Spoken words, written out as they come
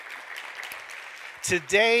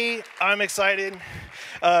Today, I'm excited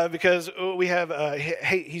because we have,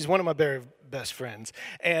 he's one of my very best friends,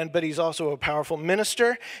 but he's also a powerful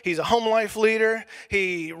minister. He's a home life leader.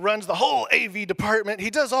 He runs the whole AV department.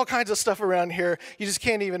 He does all kinds of stuff around here. You just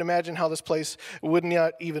can't even imagine how this place would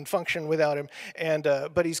not even function without him.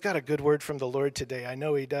 But he's got a good word from the Lord today. I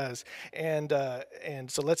know he does. And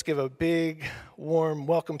so let's give a big, warm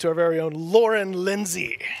welcome to our very own Lauren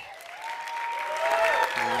Lindsay.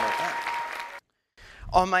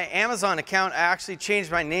 On my Amazon account, I actually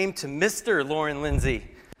changed my name to Mr. Lauren Lindsay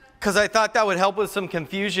because I thought that would help with some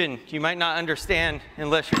confusion. You might not understand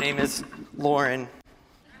unless your name is Lauren.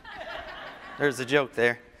 There's a joke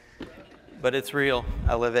there, but it's real.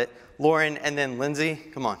 I live it. Lauren and then Lindsay.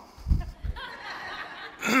 Come on.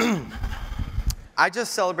 I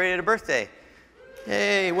just celebrated a birthday.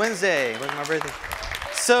 Yay, Wednesday was my birthday.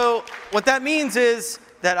 So what that means is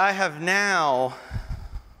that I have now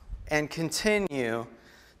and continue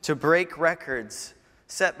to break records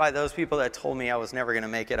set by those people that told me I was never going to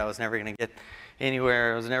make it, I was never going to get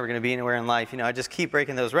anywhere, I was never going to be anywhere in life. You know, I just keep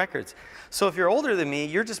breaking those records. So if you're older than me,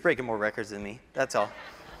 you're just breaking more records than me. That's all.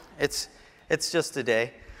 It's just a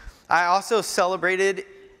day. I also celebrated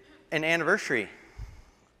an anniversary.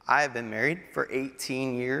 I have been married for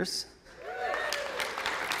 18 years.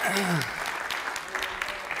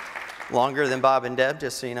 Longer than Bob and Deb,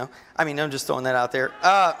 just so you know. I mean, I'm just throwing that out there.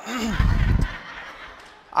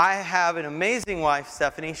 I have an amazing wife,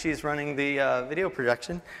 Stephanie. She's running the video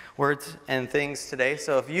production, Words and Things today.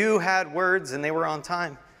 So if you had words and they were on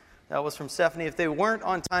time, that was from Stephanie. If they weren't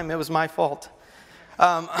on time, it was my fault.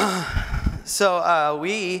 I was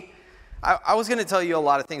going to tell you a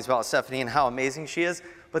lot of things about Stephanie and how amazing she is,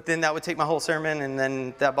 but then that would take my whole sermon, and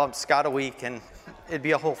then that bump Scott a week, and it'd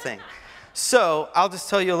be a whole thing. So I'll just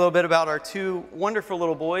tell you a little bit about our two wonderful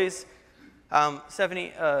little boys.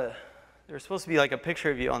 Stephanie, there's supposed to be like a picture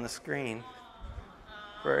of you on the screen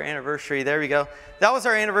for our anniversary. There we go. That was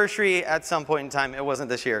our anniversary at some point in time. It wasn't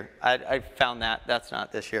this year. I found that. That's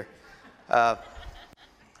not this year. Our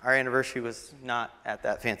anniversary was not at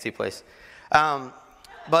that fancy place.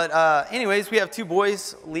 Anyways, we have two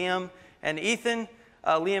boys, Liam and Ethan.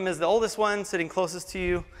 Liam is the oldest one, sitting closest to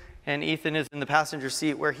you. And Ethan is in the passenger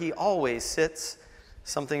seat where he always sits.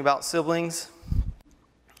 Something about siblings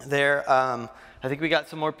there. I think we got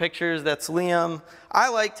some more pictures. That's Liam. I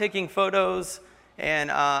like taking photos, and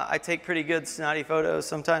I take pretty good snotty photos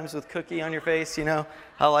sometimes with cookie on your face, you know.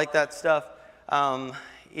 I like that stuff.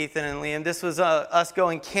 Ethan and Liam. This was us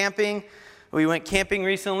going camping. We went camping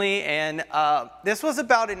recently, and this was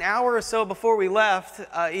about an hour or so before we left.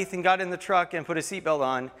 Ethan got in the truck and put a seatbelt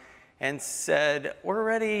on and said, "We're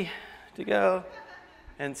ready to go."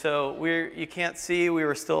 And so you can't see, we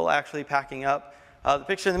were still actually packing up. The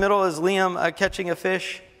picture in the middle is Liam catching a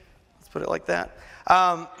fish. Let's put it like that.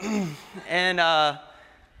 And a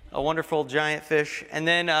wonderful giant fish. And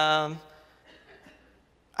then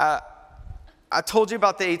I told you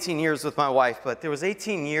about the 18 years with my wife, but there was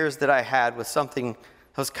 18 years that I had with something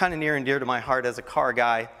that was kind of near and dear to my heart as a car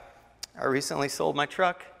guy. I recently sold my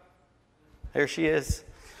truck. There she is.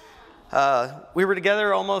 We were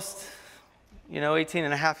together almost, 18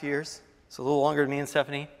 and a half years. So a little longer than me and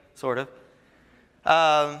Stephanie, sort of.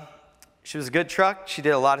 She was a good truck. She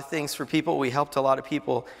did a lot of things for people. We helped a lot of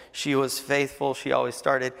people. She was faithful. She always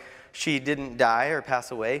started. She didn't die or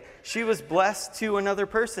pass away. She was blessed to another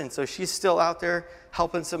person. So she's still out there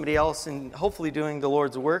helping somebody else and hopefully doing the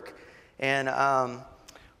Lord's work. And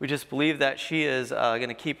we just believe that she is going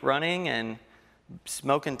to keep running and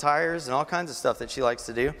smoking tires and all kinds of stuff that she likes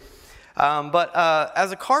to do.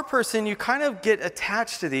 As a car person, you kind of get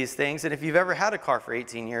attached to these things. And if you've ever had a car for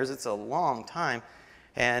 18 years, it's a long time.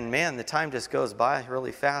 And man, the time just goes by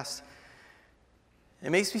really fast.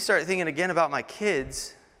 It makes me start thinking again about my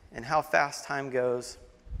kids and how fast time goes.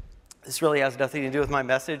 This really has nothing to do with my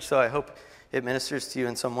message, so I hope it ministers to you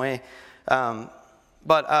in some way. I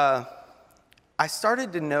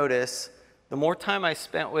started to notice the more time I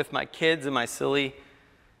spent with my kids and my silly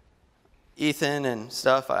Ethan and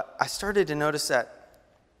stuff, I started to notice that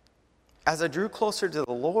as I drew closer to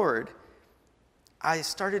the Lord, I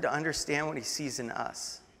started to understand what he sees in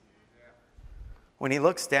us. When he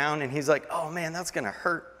looks down and he's like, "Oh man, that's going to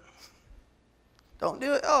hurt. Don't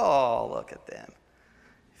do it. Oh, look at them."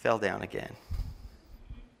 He fell down again.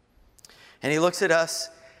 And he looks at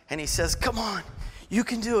us and he says, "Come on, you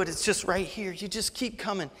can do it. It's just right here. You just keep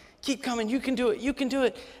coming. Keep coming. You can do it. You can do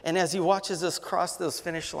it." And as he watches us cross those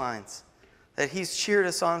finish lines that he's cheered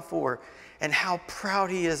us on for and how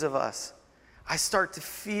proud he is of us, I start to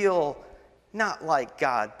feel not like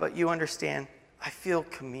God, but you understand, I feel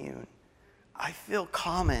commune. I feel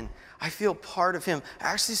common. I feel part of him. I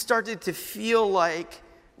actually started to feel like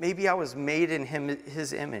maybe I was made in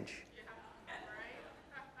his image.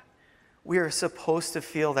 We are supposed to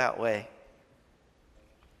feel that way.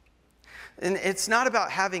 And it's not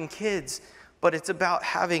about having kids, but it's about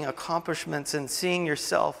having accomplishments and seeing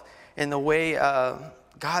yourself in the way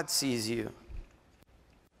God sees you.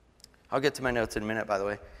 I'll get to my notes in a minute, by the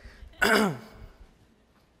way.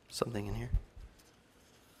 Something in here.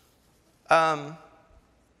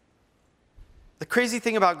 The crazy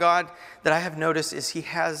thing about God that I have noticed is he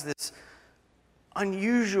has this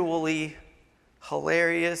unusually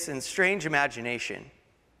hilarious and strange imagination.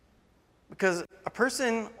 Because a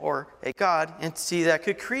person or a God entity that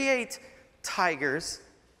could create tigers,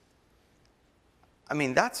 I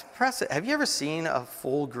mean, that's impressive. Have you ever seen a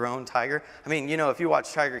full-grown tiger? I mean, if you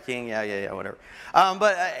watch Tiger King, yeah, whatever.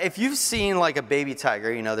 But if you've seen like a baby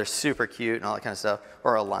tiger, they're super cute and all that kind of stuff,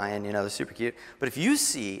 or a lion, they're super cute. But if you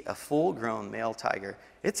see a full-grown male tiger,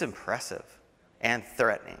 it's impressive and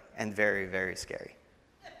threatening and very, very scary.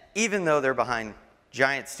 Even though they're behind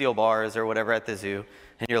giant steel bars or whatever at the zoo,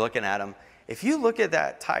 and you're looking at them, if you look at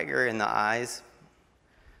that tiger in the eyes,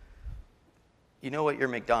 you know what your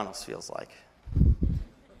McDonald's feels like.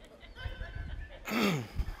 You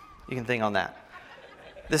can think on that.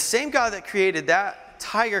 The same God that created that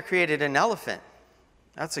tiger created an elephant.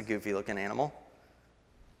 That's a goofy looking animal.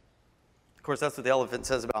 Of course, that's what the elephant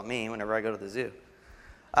says about me whenever I go to the zoo.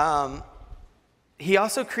 He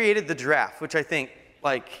also created the giraffe, which I think,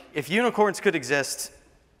 if unicorns could exist,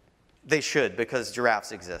 they should, because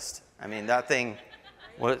giraffes exist. I mean, that thing,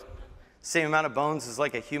 same amount of bones as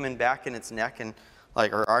like a human back in its neck, and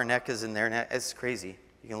or our neck is in their neck. It's crazy.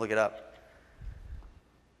 You can look it up.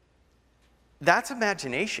 That's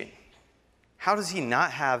imagination. How does he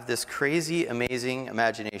not have this crazy, amazing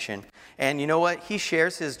imagination? And you know what? He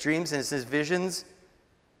shares his dreams and his visions,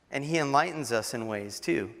 and he enlightens us in ways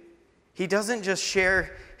too. He doesn't just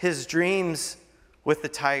share his dreams with the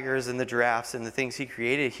tigers and the giraffes and the things he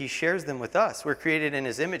created. He shares them with us. We're created in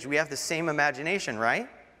his image. We have the same imagination, right?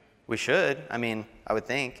 We should. I mean, I would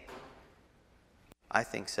think. I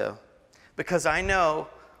think so. Because I know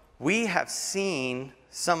we have seen,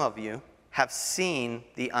 some of you have seen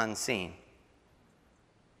the unseen.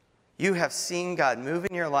 You have seen God move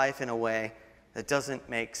in your life in a way that doesn't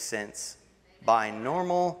make sense by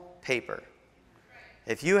normal paper.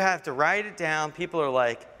 If you have to write it down, people are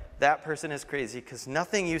like, that person is crazy because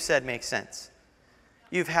nothing you said makes sense.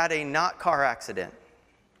 You've had a not car accident.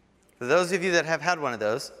 For those of you that have had one of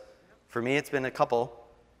those, for me it's been a couple,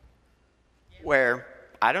 where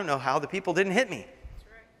I don't know how the people didn't hit me.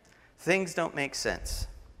 Things don't make sense.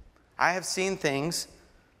 I have seen things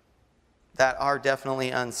that are definitely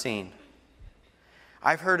unseen.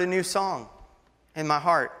 I've heard a new song in my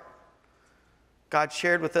heart. God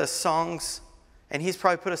shared with us songs, and he's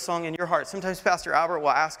probably put a song in your heart. Sometimes Pastor Albert will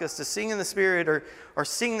ask us to sing in the Spirit or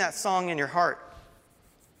sing that song in your heart.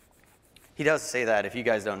 He does say that. If you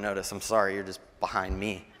guys don't notice, I'm sorry, you're just behind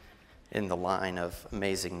me in the line of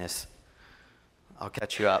amazingness. I'll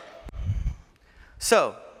catch you up.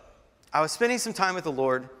 So, I was spending some time with the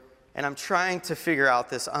Lord, and I'm trying to figure out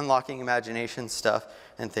this unlocking imagination stuff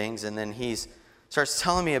and things, and then he starts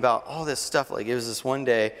telling me about all this stuff. Like, it was this one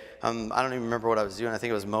day, I don't even remember what I was doing. I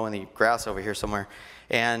think it was mowing the grass over here somewhere.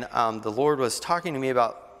 And the Lord was talking to me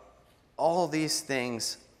about all these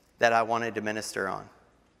things that I wanted to minister on.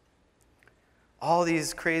 All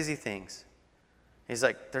these crazy things. He's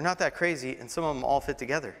like, they're not that crazy, and some of them all fit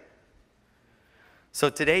together. So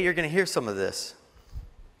today you're going to hear some of this.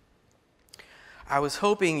 I was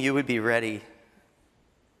hoping you would be ready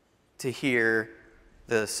to hear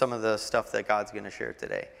some of the stuff that God's going to share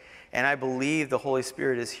today. And I believe the Holy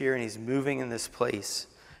Spirit is here and he's moving in this place.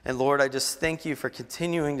 And Lord, I just thank you for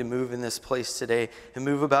continuing to move in this place today and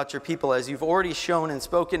move about your people as you've already shown and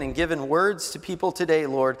spoken and given words to people today,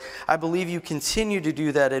 Lord. I believe you continue to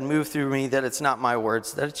do that and move through me, that it's not my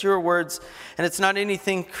words, that it's your words, and it's not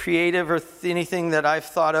anything creative or anything that I've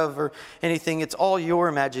thought of or anything. It's all your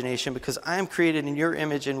imagination because I am created in your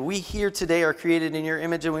image, and we here today are created in your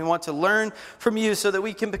image, and we want to learn from you so that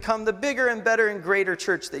we can become the bigger and better and greater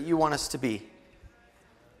church that you want us to be.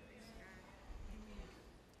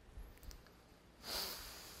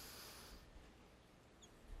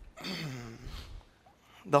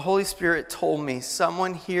 The Holy Spirit told me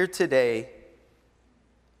someone here today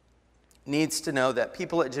needs to know that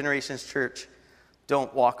people at Generations Church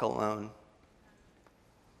don't walk alone.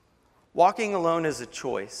 Walking alone is a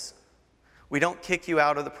choice. We don't kick you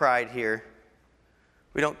out of the pride here.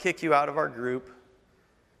 We don't kick you out of our group.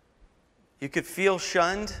 You could feel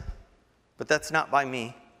shunned, but that's not by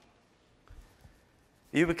me.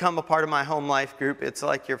 You become a part of my home life group, it's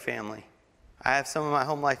like your family. I have some of my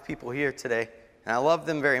home life people here today, and I love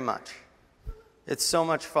them very much. It's so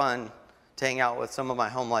much fun to hang out with some of my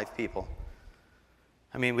home life people.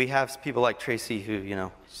 I mean, we have people like Tracy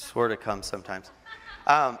who, sort of come sometimes.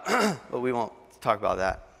 But we won't talk about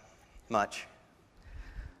that much.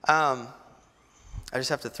 I just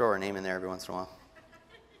have to throw her name in there every once in a while.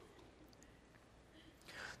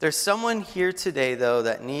 There's someone here today, though,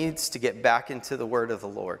 that needs to get back into the Word of the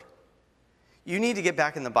Lord. You need to get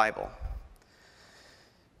back in the Bible.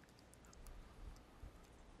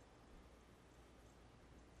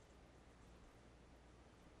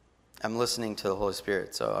 I'm listening to the Holy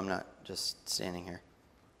Spirit, so I'm not just standing here.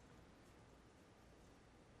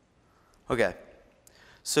 Okay,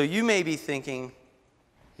 so you may be thinking,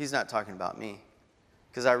 he's not talking about me,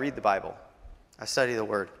 because I read the Bible. I study the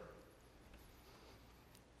Word.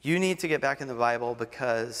 You need to get back in the Bible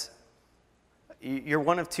because you're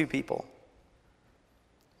one of two people.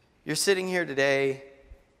 You're sitting here today,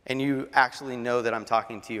 and you actually know that I'm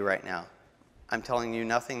talking to you right now. I'm telling you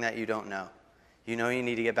nothing that you don't know. You know you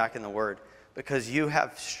need to get back in the Word because you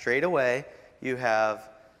have strayed away. You have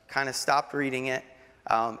kind of stopped reading it.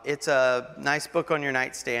 It's a nice book on your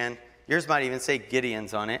nightstand. Yours might even say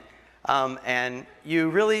Gideon's on it. And you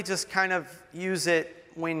really just kind of use it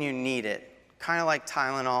when you need it. Kind of like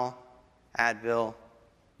Tylenol, Advil.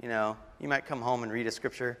 You might come home and read a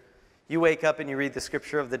scripture. You wake up and you read the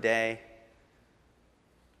scripture of the day.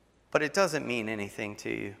 But it doesn't mean anything to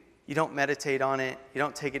you. You don't meditate on it. You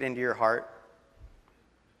don't take it into your heart.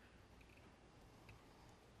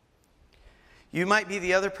 You might be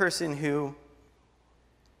the other person who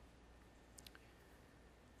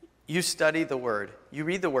you study the Word. You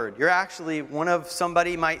read the Word. You're actually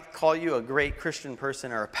somebody might call you a great Christian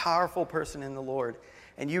person or a powerful person in the Lord.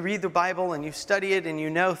 And you read the Bible and you study it and you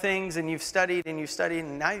know things and you've studied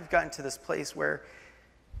and now you've gotten to this place where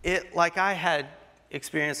it, like I had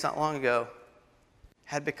experienced not long ago,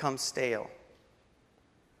 had become stale.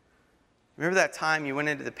 Remember that time you went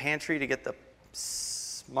into the pantry to get the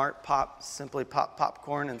Smart Pop, Simply Pop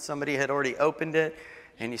popcorn, and somebody had already opened it,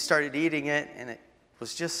 and you started eating it, and it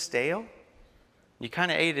was just stale? You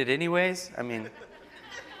kind of ate it anyways.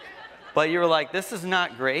 But you were like, this is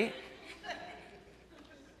not great.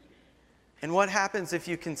 And what happens if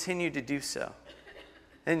you continue to do so?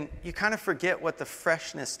 And you kind of forget what the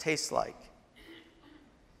freshness tastes like.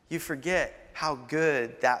 You forget how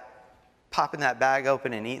good that popping that bag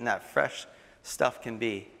open and eating that fresh stuff can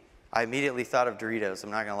be. I immediately thought of Doritos,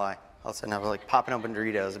 I'm not going to lie. All of a sudden I was like popping open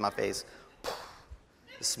Doritos in my face.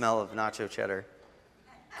 The smell of nacho cheddar,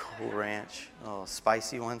 Cool Ranch,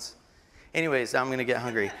 spicy ones. Anyways, I'm going to get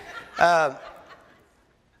hungry. But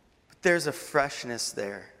there's a freshness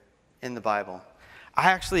there in the Bible. I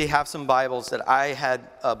actually have some Bibles that I had,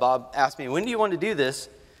 Bob asked me, when do you want to do this?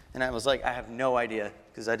 And I was like, I have no idea,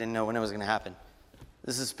 because I didn't know when it was going to happen.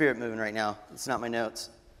 This is Spirit moving right now. It's not my notes.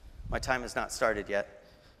 My time has not started yet.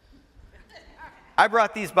 I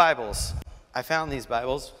brought these Bibles. I found these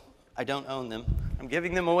Bibles. I don't own them. I'm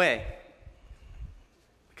giving them away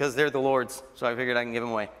because they're the Lord's, so I figured I can give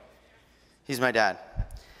them away. He's my dad.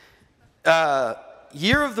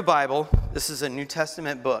 Year of the Bible. This is a New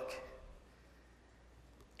Testament book.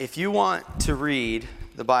 If you want to read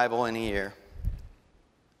the Bible in a year,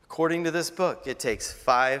 according to this book, it takes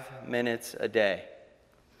 5 minutes a day.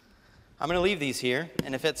 I'm going to leave these here,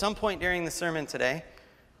 and if at some point during the sermon today,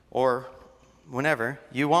 or whenever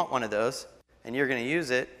you want one of those and you're going to use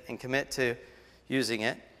it and commit to using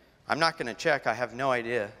it, I'm not going to check. I have no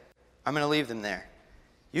idea. I'm going to leave them there.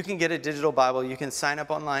 You can get a digital Bible. You can sign up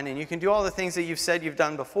online, and you can do all the things that you've said you've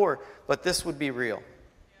done before, but this would be real.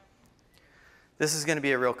 This is going to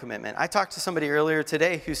be a real commitment. I talked to somebody earlier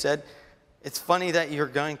today who said, it's funny that you're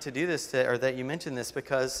going to do this, or that you mentioned this,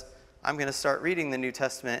 because I'm going to start reading the New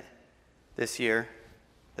Testament this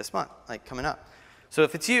month, like coming up. So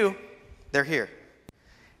if it's you, they're here.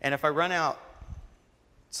 And if I run out,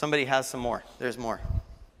 somebody has some more. There's more.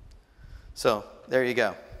 So there you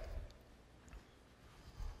go.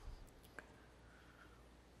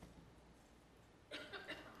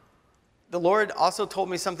 The Lord also told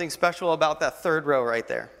me something special about that third row right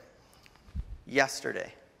there.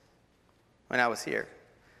 Yesterday, when I was here,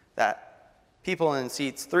 that people in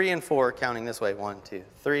seats 3 and 4, counting this way, 1, 2,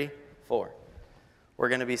 3, 4, were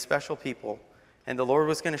going to be special people. And the Lord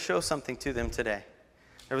was going to show something to them today.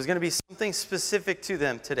 There was going to be something specific to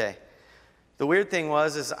them today. The weird thing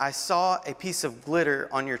was I saw a piece of glitter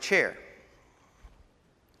on your chair.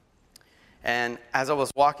 And as I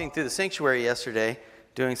was walking through the sanctuary yesterday,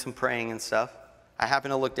 doing some praying and stuff, I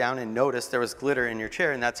happened to look down and notice there was glitter in your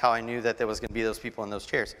chair, and that's how I knew that there was going to be those people in those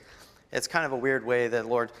chairs. It's kind of a weird way that,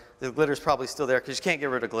 Lord, the glitter's probably still there because you can't get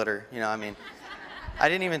rid of glitter. I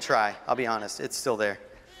didn't even try. I'll be honest. It's still there.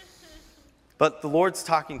 But the Lord's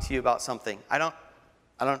talking to you about something. I don't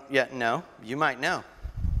yet know. You might know.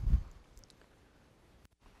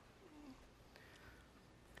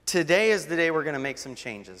 Today is the day we're going to make some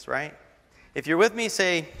changes, right? If you're with me,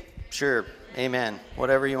 say, sure, amen,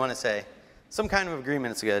 whatever you want to say. Some kind of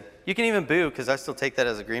agreement is good. You can even boo, because I still take that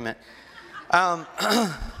as agreement.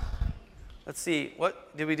 Let's see.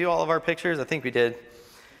 Did we do all of our pictures? I think we did.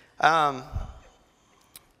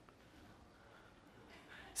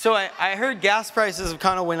 So I heard gas prices have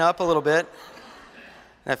kind of went up a little bit.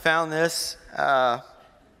 I found this. In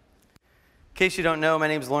case you don't know, my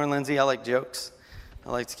name's Lauren Lindsay. I like jokes. I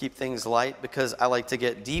like to keep things light because I like to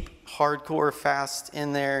get deep, hardcore, fast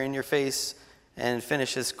in there in your face and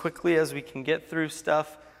finish as quickly as we can get through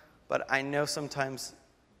stuff. But I know sometimes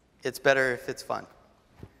it's better if it's fun.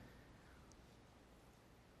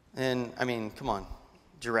 And, come on,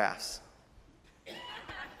 giraffes.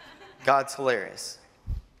 God's hilarious.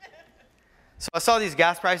 So I saw these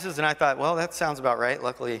gas prices, and I thought, well, that sounds about right.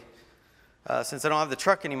 Luckily, since I don't have the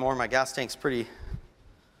truck anymore, my gas tank's pretty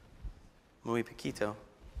muy poquito.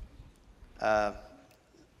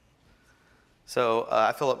 So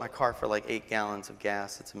I fill up my car for like 8 gallons of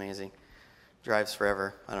gas. It's amazing. Drives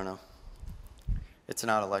forever. I don't know. It's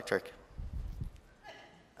not electric.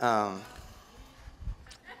 Another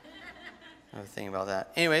thing about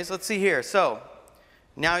that. Anyways, let's see here. So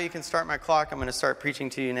now you can start my clock. I'm going to start preaching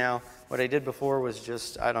to you now. What I did before was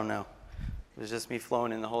just, I don't know. It was just me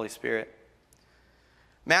flowing in the Holy Spirit.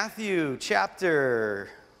 Matthew chapter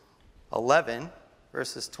 11,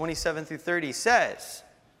 verses 27 through 30 says,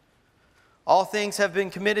 all things have been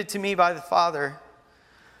committed to me by the Father.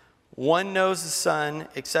 No one knows the Son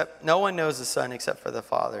except for the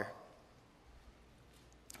Father.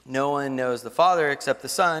 No one knows the Father except the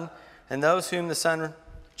Son, and those whom the Son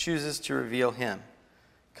chooses to reveal him.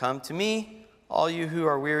 Come to me, all you who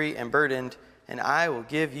are weary and burdened, and I will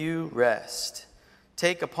give you rest.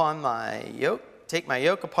 Take my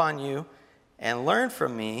yoke upon you, and learn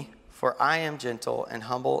from me, for I am gentle and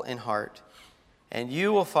humble in heart, and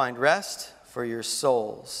you will find rest for your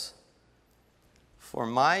souls. For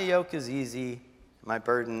my yoke is easy, my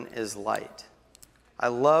burden is light. I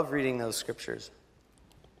love reading those scriptures.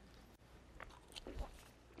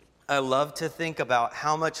 I love to think about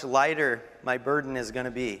how much lighter my burden is going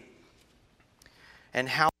to be. And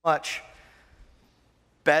how much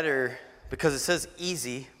better, because it says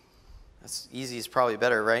easy. That's easy is probably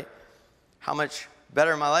better, right? How much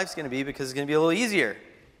better my life's going to be because it's going to be a little easier.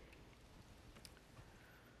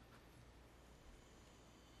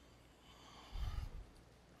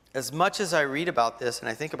 As much as I read about this and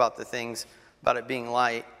I think about the things about it being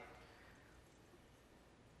light,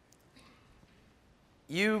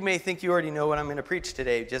 you may think you already know what I'm going to preach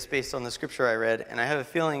today just based on the scripture I read, and I have a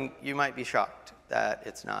feeling you might be shocked that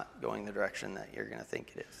it's not going the direction that you're going to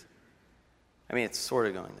think it is. It's sort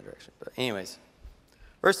of going the direction, but anyways.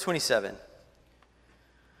 Verse 27.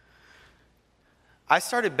 I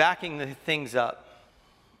started backing the things up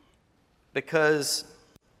because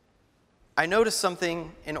I noticed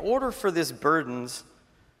something. In order for these burdens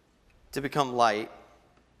to become light,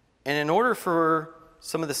 and in order for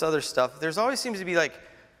some of this other stuff, there's always seems to be like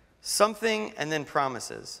something and then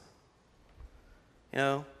promises.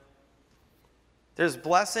 There's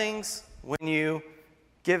blessings when you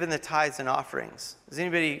give in the tithes and offerings. Does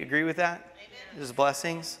anybody agree with that? Amen. There's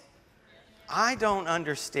blessings. I don't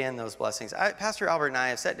understand those blessings. Pastor Albert and I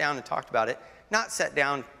have sat down and talked about it. Not sat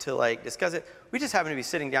down to discuss it. We just happened to be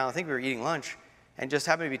sitting down. I think we were eating lunch and just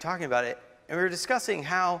happened to be talking about it. And we were discussing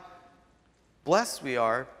how blessed we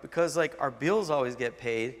are because our bills always get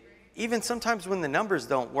paid. Even sometimes when the numbers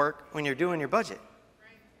don't work when you're doing your budget.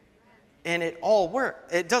 And it all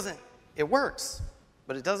works. It works,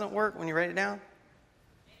 but it doesn't work when you write it down.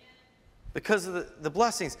 Because of the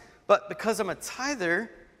blessings. But because I'm a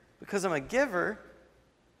tither, because I'm a giver,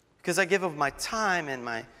 because I give of my time and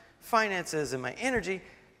my finances and my energy,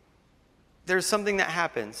 there's something that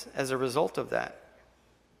happens as a result of that.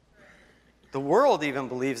 The world even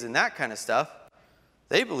believes in that kind of stuff.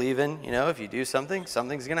 They believe in, if you do something,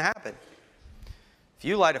 something's going to happen. If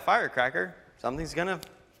you light a firecracker, something's going to,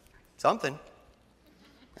 something.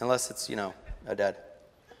 Unless it's, a dud.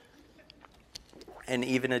 And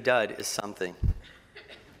even a dud is something.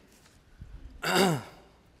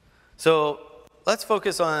 So let's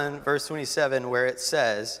focus on verse 27 where it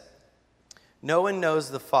says, no one knows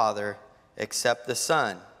the Father except the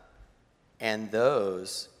Son, and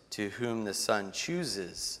those to whom the Son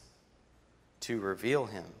chooses to reveal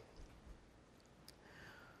him.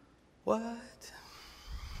 What?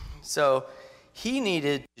 So he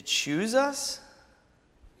needed to choose us?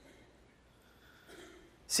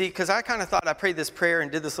 See, because I kind of thought I prayed this prayer and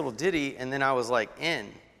did this little ditty, and then I was like in.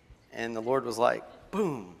 And the Lord was like,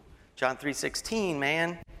 boom, John 3:16,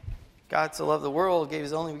 man. God so loved the world, gave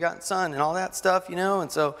his only begotten Son, and all that stuff, you know. And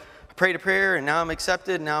so I prayed a prayer, and now I'm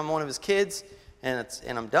accepted, and now I'm one of his kids, and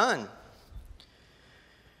I'm done.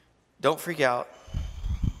 Don't freak out.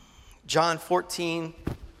 John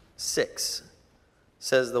 14:6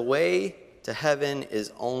 says, the way to heaven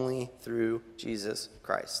is only through Jesus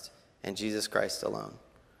Christ, and Jesus Christ alone.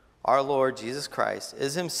 Our Lord Jesus Christ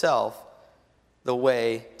is himself the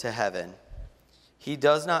way to heaven. He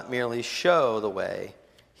does not merely show the way,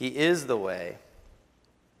 he is the way.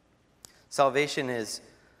 Salvation is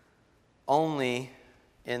only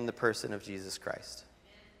in the person of Jesus Christ.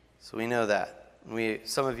 So we know that.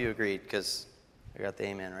 Some of you agreed because I got the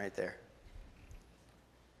amen right there.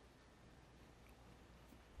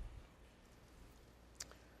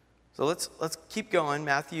 So let's keep going.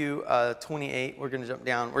 Matthew 28, we're going to jump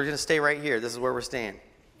down. We're going to stay right here. This is where we're staying.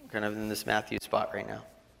 We're kind of in this Matthew spot right now.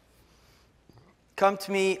 Come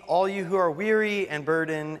to me, all you who are weary and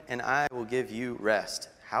burdened, and I will give you rest.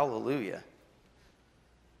 Hallelujah.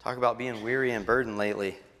 Talk about being weary and burdened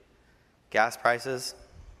lately. Gas prices,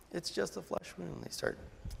 it's just a flesh wound. They start.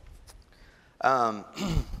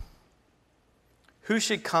 Who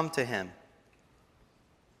should come to him?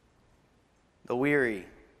 The weary,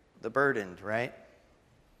 the burdened, right?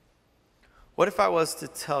 What if I was to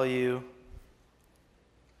tell you,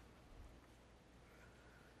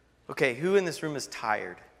 okay, who in this room is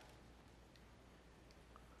tired?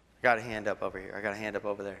 I got a hand up over here. I got a hand up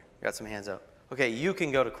over there. I got some hands up. Okay, you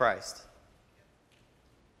can go to Christ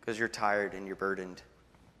because you're tired and you're burdened.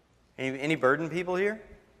 Any burdened people here?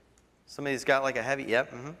 Somebody's got like a heavy,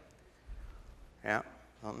 yep, yeah,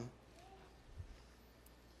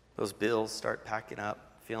 those bills start packing up.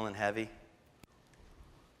 Feeling heavy.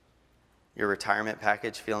 Your retirement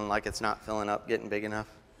package feeling like it's not filling up, getting big enough.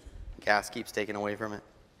 Gas keeps taking away from it.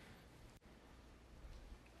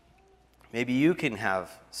 Maybe you can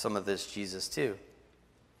have some of this Jesus too.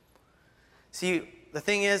 See, the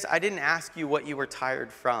thing is, I didn't ask you what you were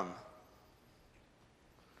tired from.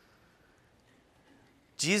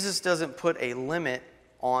 Jesus doesn't put a limit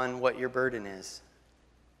on what your burden is.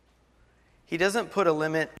 He doesn't put a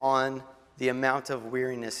limit on the amount of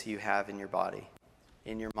weariness you have in your body,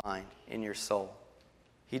 in your mind, in your soul.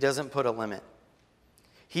 He doesn't put a limit.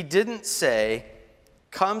 He didn't say,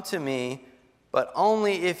 come to me, but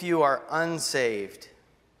only if you are unsaved.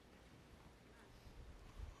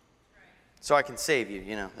 So I can save you,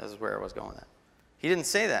 that is where I was going with that. He didn't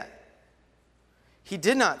say that. He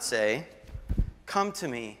did not say, come to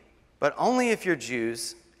me, but only if you're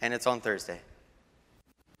Jews and it's on Thursday.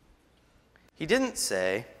 He didn't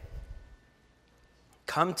say,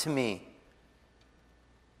 come to me,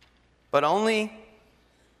 but only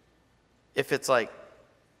if it's like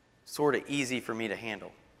sort of easy for me to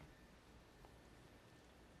handle.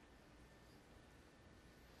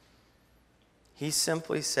 He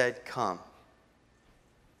simply said, come.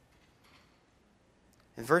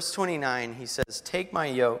 In verse 29, he says, take my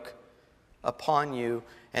yoke upon you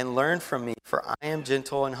and learn from me, for I am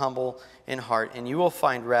gentle and humble in heart, and you will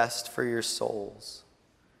find rest for your souls.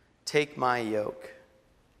 Take my yoke.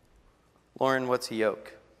 Lauren, what's a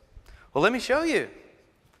yoke? Well, let me show you.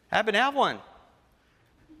 I happen to have one.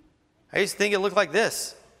 I used to think it looked like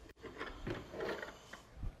this.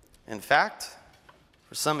 In fact,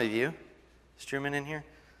 for some of you, is Truman in here?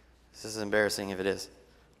 This is embarrassing if it is.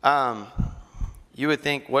 You would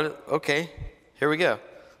think, what? Okay, here we go.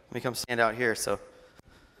 Let me come stand out here so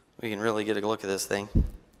we can really get a look at this thing.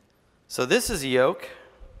 So this is a yoke,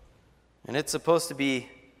 and it's supposed to be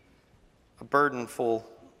a burdenful.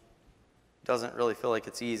 Doesn't really feel like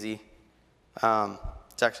it's easy.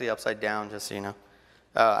 It's actually upside down, just so you know.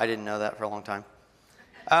 I didn't know that for a long time.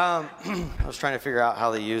 I was trying to figure out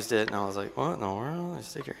how they used it, and I was like, what in the world? You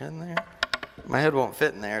stick your head in there? My head won't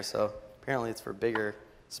fit in there, so apparently it's for bigger,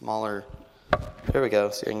 smaller. There we go,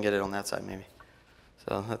 so I can get it on that side maybe.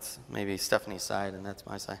 So that's maybe Stephanie's side, and that's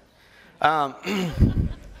my side.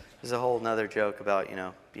 There's a whole nother joke about,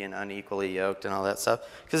 being unequally yoked and all that stuff.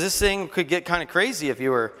 Because this thing could get kind of crazy if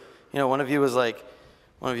you were, one of you was like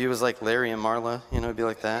Larry and Marla, it'd be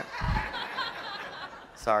like that.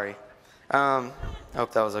 Sorry. I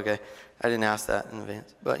hope that was okay. I didn't ask that in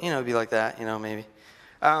advance. But, it'd be like that, maybe.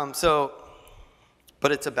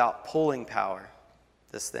 But it's about pulling power,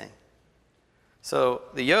 this thing. So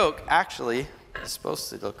the yoke, actually, is supposed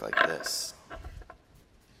to look like this.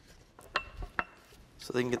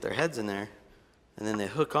 So they can get their heads in there, and then they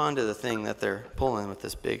hook onto the thing that they're pulling with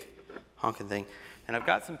this big honking thing. And I've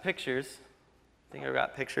got some pictures. I think I've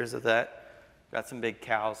got pictures of that. Got some big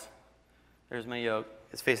cows. There's my yoke.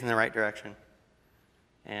 It's facing the right direction.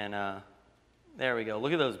 And there we go.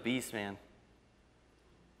 Look at those beasts, man.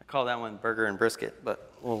 I call that one burger and brisket,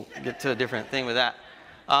 but we'll get to a different thing with that.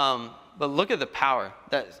 But look at the power.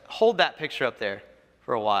 Hold that picture up there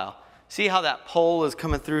for a while. See how that pole is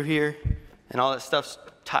coming through here and all that stuff's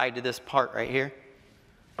tied to this part right here?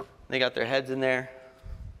 They got their heads in there.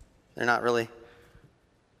 They're not really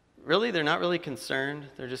concerned.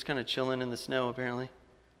 They're just kind of chilling in the snow, apparently.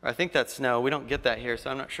 Or I think that's snow. We don't get that here, so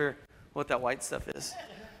I'm not sure what that white stuff is.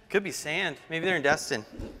 Could be sand. Maybe they're in Destin.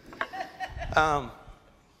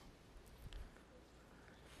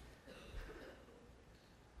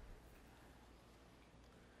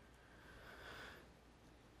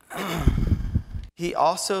 He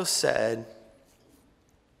also said,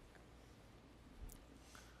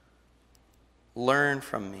 learn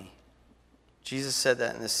from me. Jesus said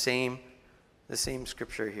that in the same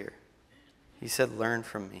scripture here. He said, learn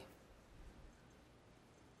from me.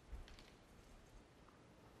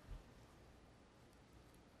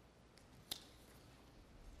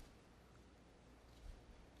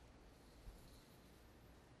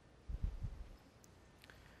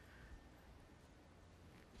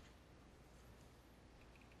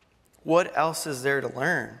 What else is there to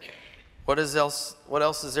learn? What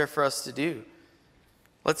else is there for us to do?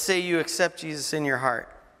 Let's say you accept Jesus in your heart.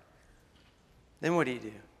 Then what do?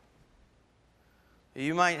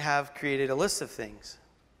 You might have created a list of things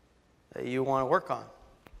that you want to work on.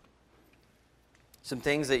 Some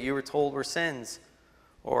things that you were told were sins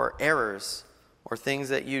or errors or things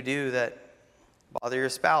that you do that bother your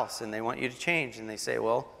spouse and they want you to change. And they say,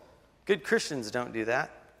 well, good Christians don't do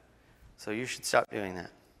that, so you should stop doing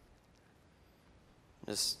that.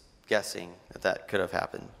 I'm just guessing that could have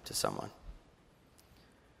happened to someone.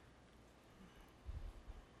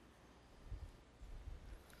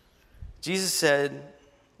 Jesus said,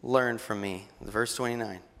 learn from me. Verse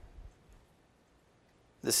 29.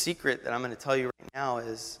 The secret that I'm going to tell you right now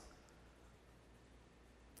is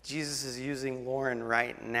Jesus is using Lauren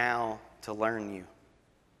right now to learn you.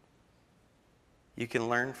 You can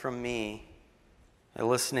learn from me by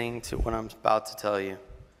listening to what I'm about to tell you,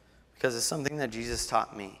 because it's something that Jesus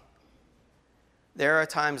taught me. There are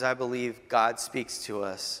times I believe God speaks to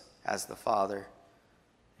us as the Father.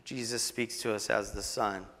 Jesus speaks to us as the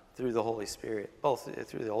Son through the Holy Spirit, both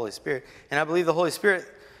through the Holy Spirit. And I believe the Holy Spirit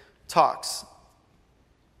talks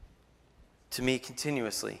to me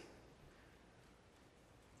continuously.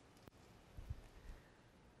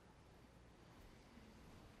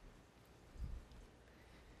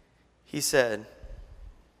 He said,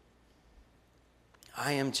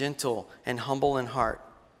 I am gentle and humble in heart,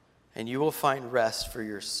 and you will find rest for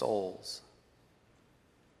your souls.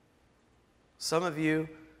 Some of you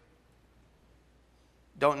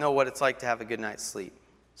don't know what it's like to have a good night's sleep.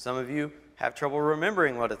 Some of you have trouble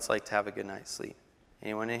remembering what it's like to have a good night's sleep.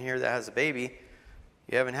 Anyone in here that has a baby,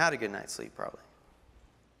 you haven't had a good night's sleep probably.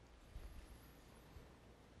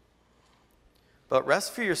 But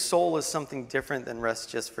rest for your soul is something different than rest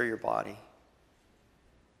just for your body.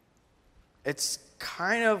 It's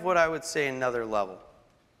kind of what I would say another level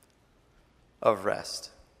of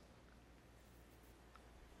rest.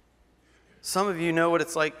 Some of you know what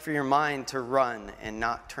it's like for your mind to run and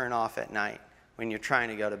not turn off at night when you're trying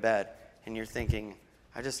to go to bed and you're thinking,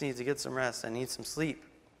 I just need to get some rest, I need some sleep.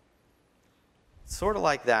 It's sort of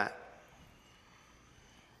like that.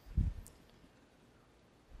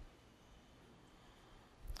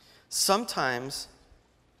 Sometimes,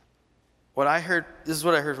 this is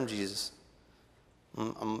what I heard from Jesus.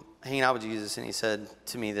 I'm hanging out with Jesus, and he said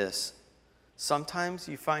to me this: sometimes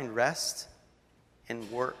you find rest in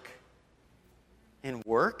work. In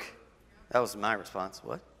work? That was my response.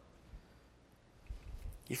 What?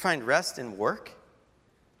 You find rest in work?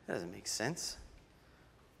 That doesn't make sense.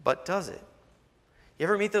 But does it? You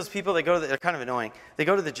ever meet those people that they're kind of annoying. They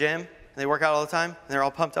go to the gym, and they work out all the time, and they're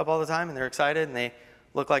all pumped up all the time, and they're excited, and they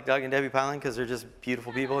look like Doug and Debbie Piling because they're just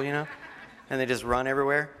beautiful people, you know? And they just run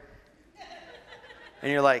everywhere.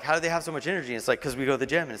 And you're like, how do they have so much energy? And it's like, because we go to the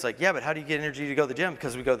gym. And it's like, yeah, but how do you get energy to go to the gym?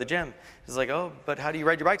 Because we go to the gym. It's like, oh, but how do you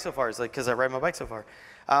ride your bike so far? It's like, because I ride my bike so far.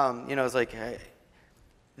 It's like,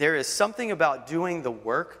 there is something about doing the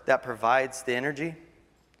work that provides the energy.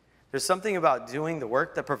 There's something about doing the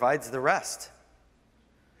work that provides the rest.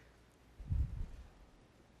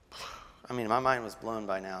 I mean, my mind was blown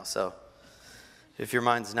by now, so if your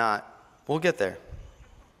mind's not, we'll get there.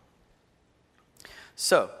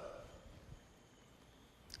 So,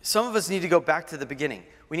 some of us need to go back to the beginning.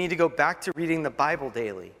 We need to go back to reading the Bible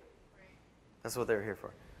daily. That's what they're here for.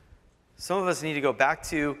 Some of us need to go back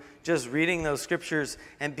to just reading those scriptures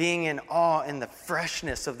and being in awe in the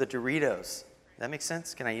freshness of the Doritos. Does that make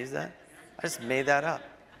sense? Can I use that? I just made that up.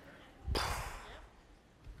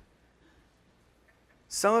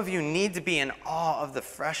 Some of you need to be in awe of the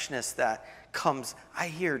freshness that comes, I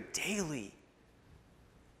hear, daily.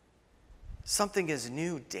 Something is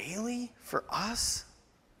new daily for us.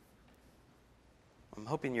 I'm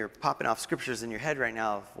hoping you're popping off scriptures in your head right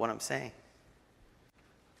now of what I'm saying.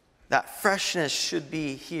 That freshness should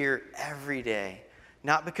be here every day.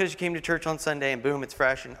 Not because you came to church on Sunday and boom, it's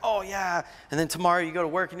fresh and oh yeah. And then tomorrow you go to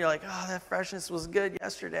work and you're like, oh, that freshness was good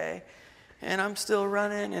yesterday. And I'm still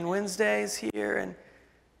running and Wednesday's here. And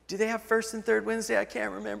do they have first and third Wednesday? I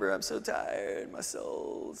can't remember. I'm so tired. My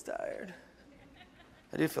soul's tired.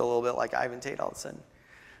 I do feel a little bit like Ivan Tate all of a sudden.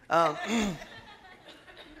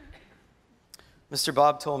 Mr.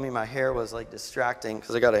 Bob told me my hair was like distracting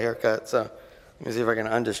because I got a haircut. So let me see if I can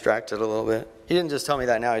undistract it a little bit. He didn't just tell me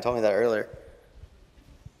that now. He told me that earlier.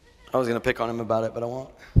 I was going to pick on him about it, but I won't.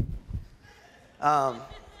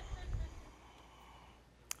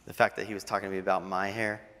 The fact that he was talking to me about my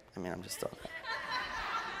hair. I mean, I'm just throwing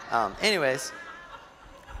it. Anyways,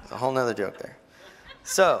 there's a whole nother joke there.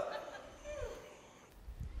 So,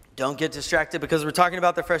 don't get distracted because we're talking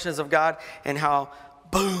about the freshness of God and how,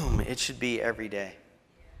 boom, it should be every day.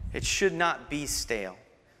 It should not be stale.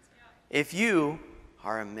 If you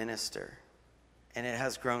are a minister and it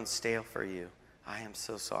has grown stale for you, I am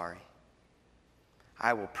so sorry.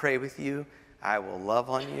 I will pray with you. I will love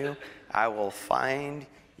on you. I will find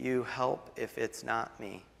you help if it's not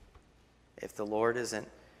me. If the Lord isn't,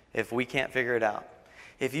 if we can't figure it out.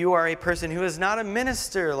 If you are a person who is not a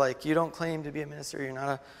minister, like you don't claim to be a minister, you're not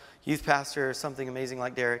a youth pastor or something amazing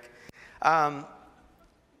like Derek, I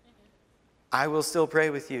will still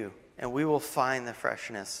pray with you and we will find the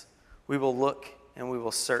freshness. We will look and we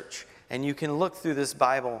will search. And you can look through this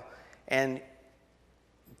Bible and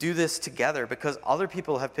do this together because other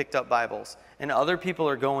people have picked up Bibles and other people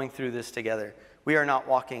are going through this together. We are not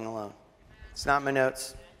walking alone. It's not my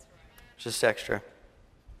notes, just extra.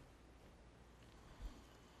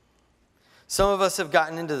 Some of us have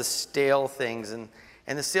gotten into the stale things and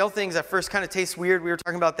the stale things at first kind of taste weird. We were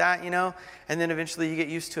talking about that, and then eventually you get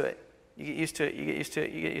used to it. You get used to it, you get used to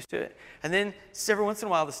it, you get used to it. And then every once in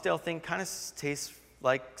a while, the stale thing kind of tastes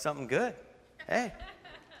like something good. Hey,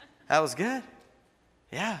 that was good.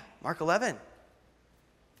 Yeah, Mark 11.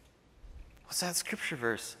 What's that scripture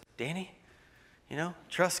verse, Danny?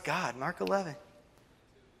 Trust God, Mark 11.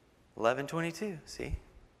 11:22, see?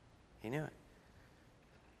 He knew it.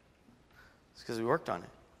 It's because we worked on it.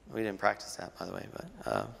 We didn't practice that, by the way,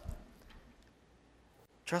 but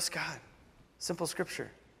trust God. Simple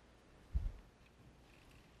scripture.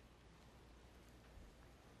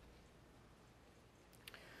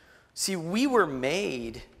 See, we were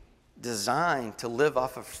designed to live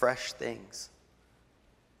off of fresh things,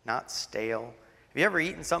 not stale. Have you ever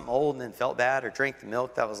eaten something old and then felt bad or drank the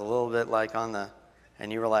milk that was a little bit like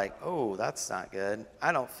and you were like, oh, that's not good.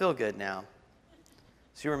 I don't feel good now.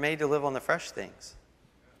 So you were made to live on the fresh things.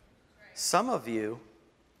 Some of you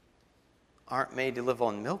aren't made to live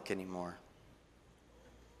on milk anymore.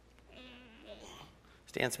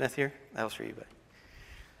 Stan Smith here? That was for you, buddy.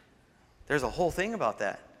 There's a whole thing about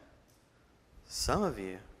that. Some of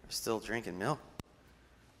you are still drinking milk.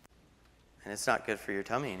 And it's not good for your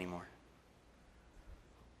tummy anymore.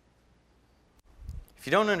 If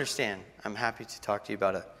you don't understand, I'm happy to talk to you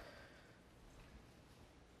about it.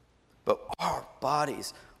 But our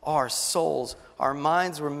bodies, our souls, our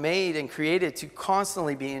minds were made and created to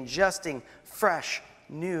constantly be ingesting fresh,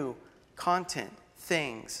 new content,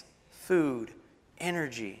 things, food,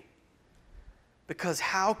 energy. Because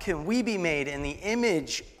how can we be made in the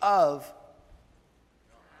image of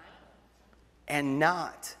and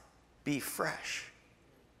not be fresh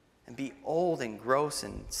and be old and gross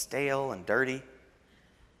and stale and dirty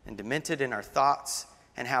and demented in our thoughts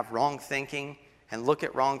and have wrong thinking and look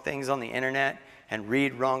at wrong things on the internet and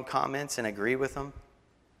read wrong comments and agree with them?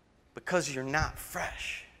 Because you're not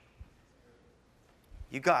fresh.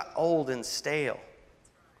 You got old and stale.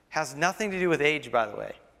 Has nothing to do with age, by the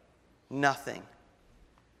way. Nothing.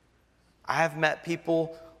 I have met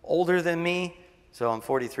people older than me, so I'm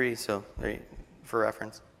 43, so for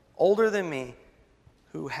reference, older than me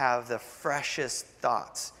who have the freshest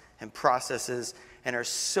thoughts and processes and are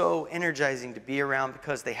so energizing to be around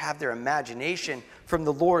because they have their imagination from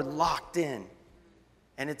the Lord locked in.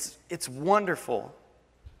 And it's wonderful.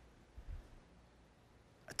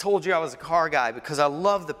 I told you I was a car guy because I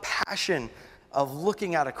love the passion of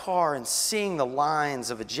looking at a car and seeing the lines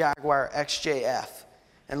of a Jaguar XJF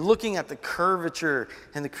and looking at the curvature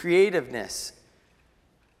and the creativeness.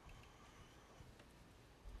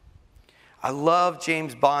 I love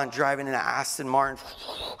James Bond driving an Aston Martin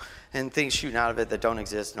and things shooting out of it that don't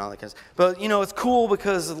exist and all that kind of stuff. But, it's cool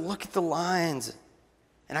because look at the lines.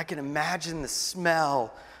 And I can imagine the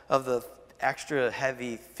smell of the extra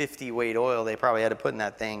heavy 50-weight oil they probably had to put in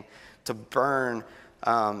that thing to burn,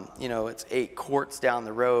 it's 8 quarts down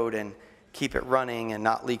the road and keep it running and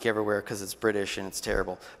not leak everywhere because it's British and it's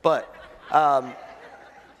terrible. But it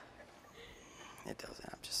doesn't.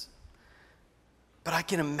 But I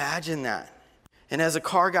can imagine that. And as a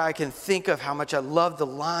car guy, I can think of how much I love the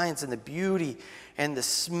lines and the beauty and the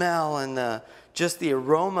smell and just the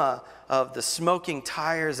aroma of the smoking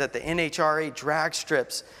tires at the NHRA drag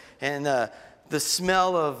strips and the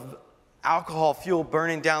smell of alcohol fuel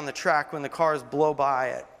burning down the track when the cars blow by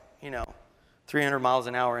at, 300 miles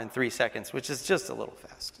an hour in 3 seconds, which is just a little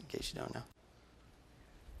fast, in case you don't know.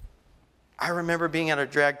 I remember being at a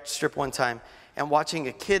drag strip one time and watching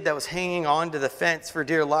a kid that was hanging onto the fence for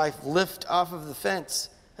dear life lift off of the fence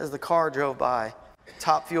as the car drove by.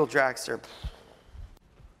 Top Fuel dragster. And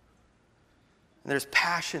there's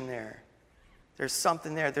passion there. There's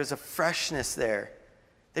something there. There's a freshness there.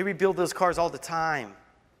 They rebuild those cars all the time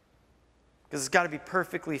because it's got to be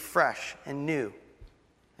perfectly fresh and new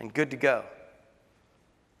and good to go.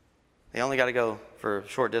 They only got to go for a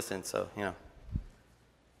short distance, so,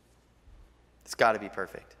 it's got to be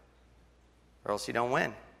perfect. Or else you don't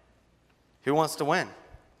win. Who wants to win?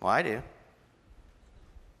 Well, I do.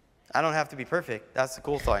 I don't have to be perfect. That's the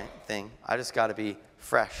cool thing. I just got to be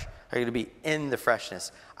fresh. I got to be in the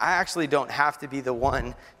freshness. I actually don't have to be the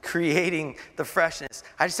one creating the freshness.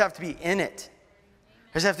 I just have to be in it.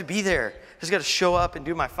 I just have to be there. I just got to show up and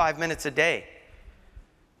do my 5 minutes a day.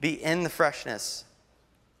 Be in the freshness.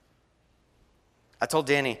 I told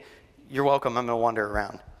Danny, you're welcome. I'm going to wander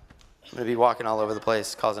around. I'm going to be walking all over the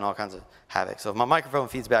place, causing all kinds of havoc. So if my microphone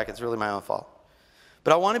feeds back, it's really my own fault.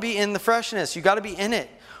 But I want to be in the freshness. You got to be in it.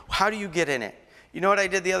 How do you get in it? You know what I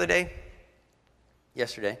did the other day?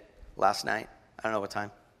 Yesterday, last night. I don't know what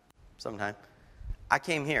time. Sometime. I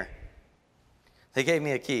came here. They gave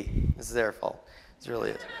me a key. This is their fault. It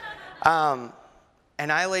really is.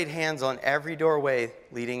 And I laid hands on every doorway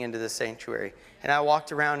leading into the sanctuary. And I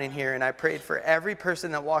walked around in here and I prayed for every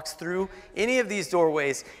person that walks through any of these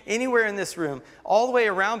doorways, anywhere in this room, all the way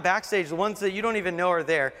around backstage, the ones that you don't even know are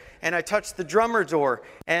there. And I touched the drummer door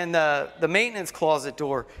and the maintenance closet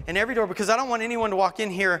door and every door because I don't want anyone to walk in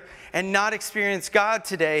here and not experience God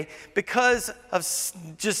today because of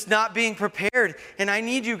just not being prepared. And I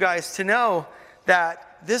need you guys to know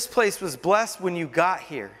that this place was blessed when you got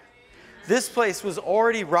here. This place was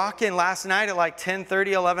already rocking last night at like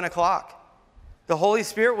 10:30, 11 o'clock. The Holy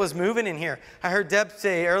Spirit was moving in here. I heard Deb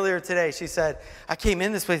say earlier today, she said, I came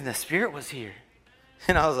in this place and the Spirit was here.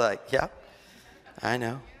 And I was like, yeah, I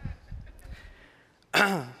know.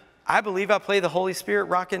 I believe I play the Holy Spirit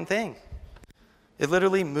rocking thing. It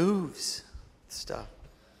literally moves stuff.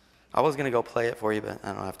 I was going to go play it for you, but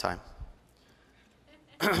I don't have time.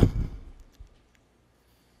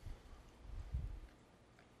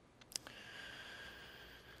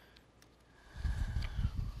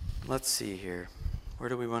 Let's see here. Where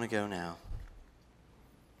do we want to go now?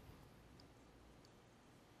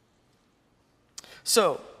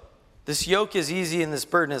 So, this yoke is easy and this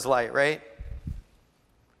burden is light, right?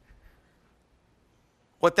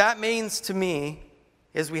 What that means to me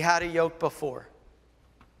is we had a yoke before.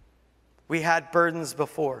 We had burdens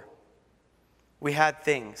before. We had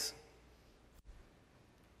things.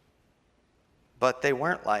 But they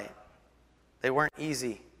weren't light. They weren't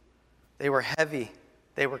easy. They were heavy.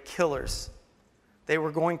 They were killers. They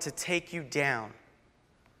were going to take you down.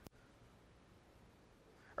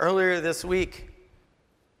 Earlier this week,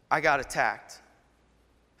 I got attacked.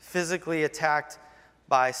 Physically attacked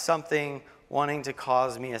by something wanting to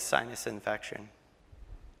cause me a sinus infection.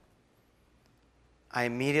 I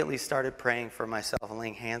immediately started praying for myself and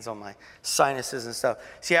laying hands on my sinuses and stuff.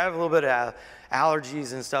 See, I have a little bit of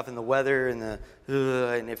allergies and stuff in the weather and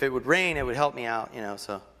and if it would rain, it would help me out,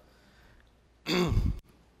 so.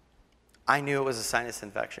 I knew it was a sinus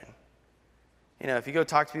infection. If you go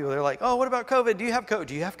talk to people, they're like, oh, what about COVID? Do you have COVID?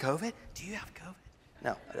 Do you have COVID? Do you have COVID?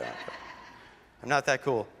 No, I don't have COVID. I'm not that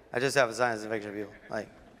cool. I just have a sinus infection, people,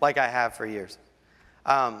 like I have for years.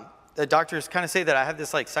 The doctors kind of say that I have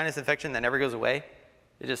this sinus infection that never goes away.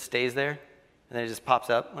 It just stays there, and then it just pops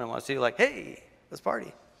up when I want to see you, hey, let's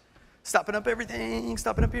party. Stopping up everything,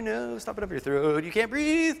 stopping up your nose, stopping up your throat. You can't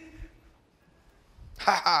breathe.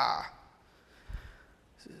 Ha ha.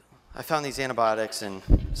 I found these antibiotics and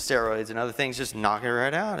steroids and other things, just knock it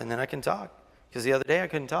right out, and then I can talk. Because the other day I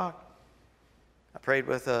couldn't talk. I prayed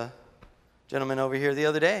with a gentleman over here the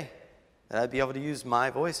other day that I'd be able to use my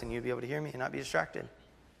voice and you'd be able to hear me and not be distracted.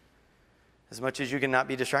 As much as you can not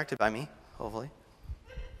be distracted by me, hopefully.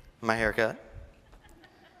 My haircut.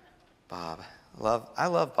 Bob. I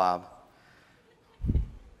love Bob.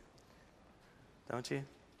 Don't you?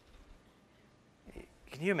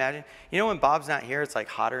 Can you imagine? You know when Bob's not here, it's like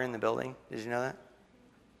hotter in the building? Did you know that?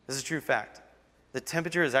 This is a true fact. The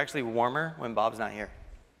temperature is actually warmer when Bob's not here.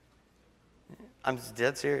 I'm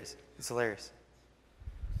dead serious. It's hilarious.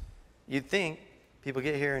 You'd think people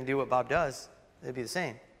get here and do what Bob does, it'd be the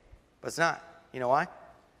same. But it's not. You know why?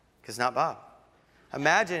 Because it's not Bob.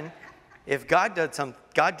 Imagine if God did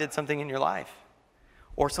something in your life,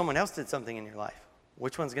 or someone else did something in your life.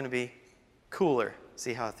 Which one's going to be cooler?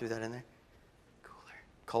 See how I threw that in there?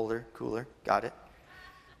 Colder, cooler, got it.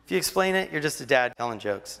 If you explain it, you're just a dad telling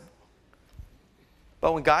jokes.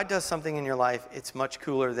 But when God does something in your life, it's much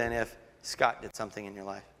cooler than if Scott did something in your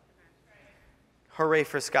life. Hooray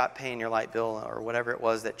for Scott paying your light bill or whatever it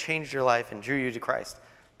was that changed your life and drew you to Christ.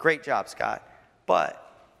 Great job, Scott.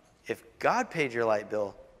 But if God paid your light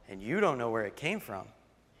bill and you don't know where it came from,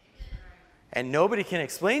 and nobody can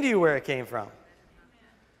explain to you where it came from,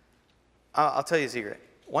 I'll tell you a secret.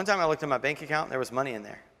 One time I looked at my bank account and there was money in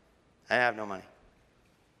there. I have no money.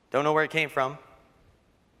 Don't know where it came from.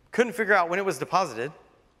 Couldn't figure out when it was deposited.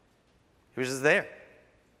 It was just there.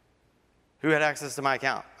 Who had access to my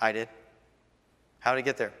account? I did. How did it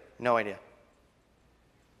get there? No idea.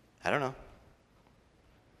 I don't know.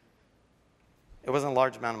 It wasn't a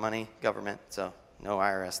large amount of money, government, so no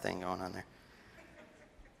IRS thing going on there.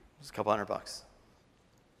 It was a couple $100.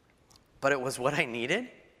 But it was what I needed.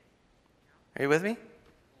 Are you with me?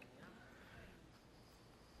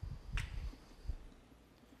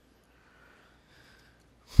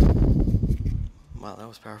 Wow, that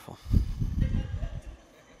was powerful.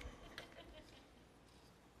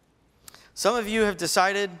 Some of you have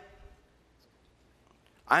decided,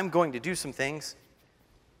 I'm going to do some things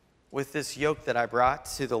with this yoke that I brought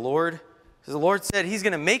to the Lord. Because the Lord said he's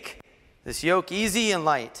going to make this yoke easy and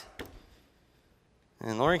light.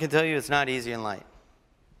 And Lauren can tell you it's not easy and light.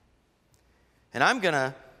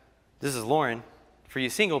 And this is Lauren, for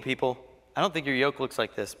you single people, I don't think your yoke looks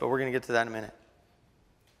like this, but we're going to get to that in a minute.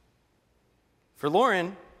 For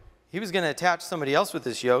Lauren, he was going to attach somebody else with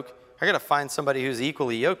this yoke. I got to find somebody who's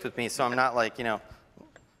equally yoked with me, so I'm not like,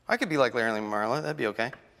 I could be like Larry and Marla. That'd be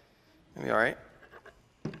okay. That'd be all right.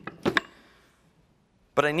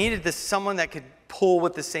 But I needed someone that could pull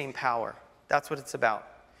with the same power. That's what it's about.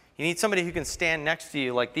 You need somebody who can stand next to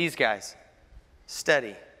you like these guys.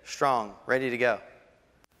 Steady, strong, ready to go.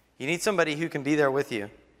 You need somebody who can be there with you.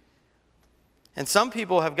 And some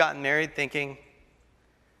people have gotten married thinking,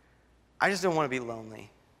 I just don't want to be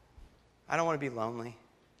lonely. I don't want to be lonely.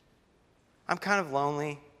 I'm kind of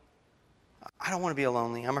lonely. I don't want to be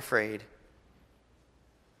lonely. I'm afraid.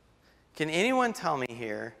 Can anyone tell me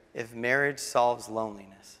here if marriage solves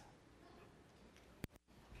loneliness?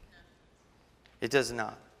 It does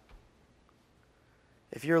not.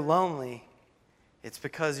 If you're lonely, it's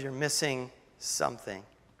because you're missing something.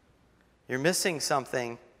 You're missing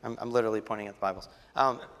something. I'm literally pointing at the Bibles.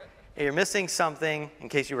 You're missing something, in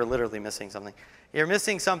case you were literally missing something. You're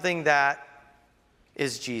missing something that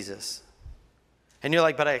is Jesus. And you're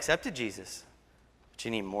like, but I accepted Jesus. But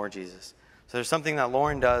you need more Jesus. So there's something that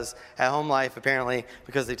Lauren does at Home Life, apparently,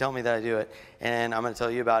 because they tell me that I do it. And I'm going to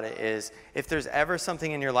tell you about it, is if there's ever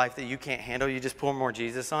something in your life that you can't handle, you just pour more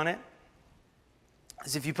Jesus on it.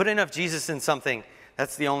 Because if you put enough Jesus in something,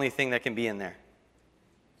 that's the only thing that can be in there.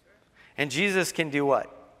 And Jesus can do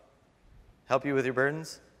what? Help you with your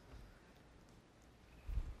burdens?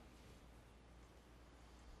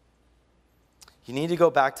 You need to go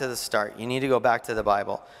back to the start. You need to go back to the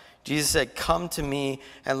Bible. Jesus said, come to me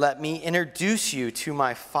and let me introduce you to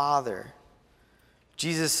my Father.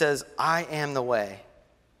 Jesus says, I am the way.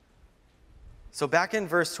 So back in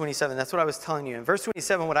verse 27, that's what I was telling you. In verse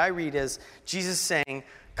 27, what I read is Jesus saying,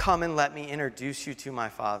 come and let me introduce you to my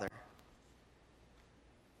Father.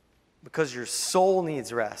 Because your soul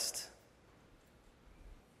needs rest.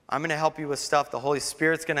 I'm going to help you with stuff. The Holy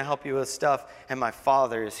Spirit's going to help you with stuff. And my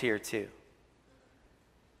Father is here too.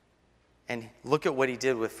 And look at what he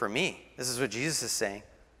did for me. This is what Jesus is saying.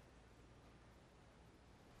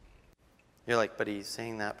 You're like, but he's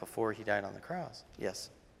saying that before he died on the cross. Yes.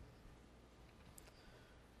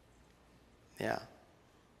 Yeah.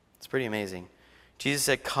 It's pretty amazing. Jesus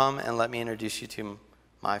said, come and let me introduce you to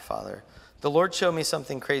my Father. The Lord showed me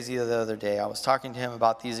something crazy the other day. I was talking to him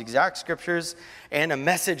about these exact scriptures and a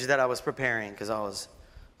message that I was preparing, because I was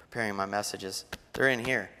preparing my messages. They're in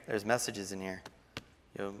here. There's messages in here.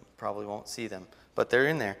 You probably won't see them, but they're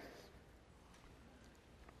in there.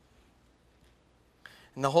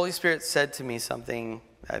 And the Holy Spirit said to me something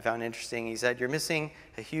I found interesting. He said, you're missing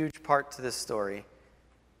a huge part to this story,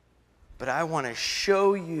 but I want to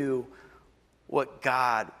show you what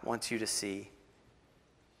God wants you to see.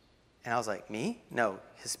 And I was like, me? No,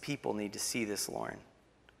 his people need to see this, Lauren.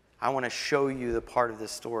 I want to show you the part of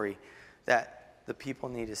this story that the people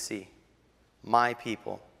need to see. My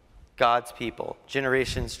people, God's people,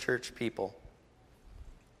 Generations Church people.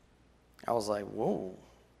 I was like, whoa,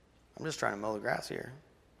 I'm just trying to mow the grass here.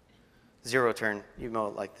 Zero turn, you mow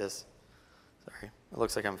it like this. Sorry, it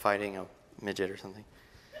looks like I'm fighting a midget or something.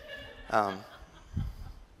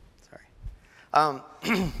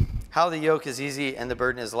 How the yoke is easy and the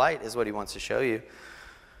burden is light is what he wants to show you.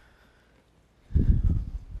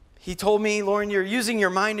 He told me, Lauren, you're using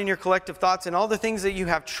your mind and your collective thoughts and all the things that you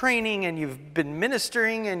have training and you've been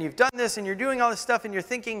ministering and you've done this and you're doing all this stuff and you're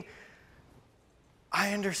thinking,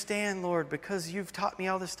 I understand, Lord, because you've taught me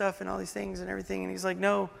all this stuff and all these things and everything. And he's like,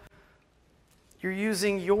 no, you're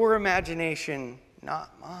using your imagination,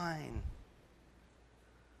 not mine.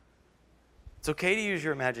 It's okay to use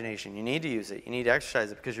your imagination. You need to use it. You need to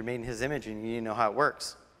exercise it because you're made in his image and you need to know how it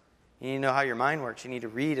works. You need to know how your mind works. You need to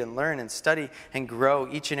read and learn and study and grow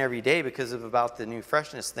each and every day because of about the new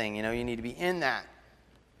freshness thing. You know, you need to be in that.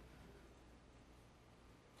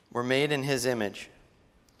 We're made in his image.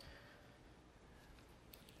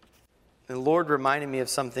 The Lord reminded me of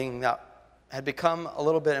something that had become a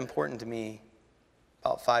little bit important to me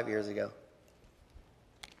about 5 years ago.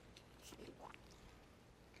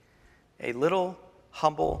 A little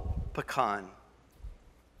humble pecan.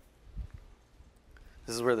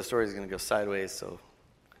 This is where the story is going to go sideways, so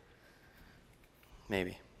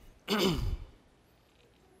maybe. I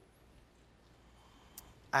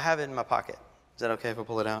have it in my pocket. Is that okay if I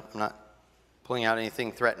pull it out? I'm not pulling out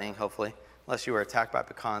anything threatening, hopefully, unless you were attacked by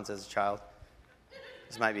pecans as a child.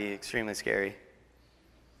 This might be extremely scary.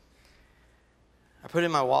 I put it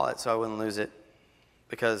in my wallet so I wouldn't lose it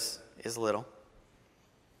because it's little.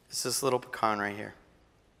 It's this little pecan right here.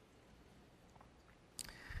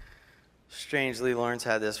 Strangely, Lauren's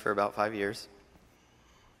had this for about 5 years.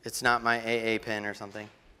 It's not my AA pen or something.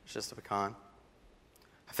 It's just a pecan.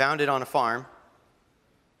 I found it on a farm.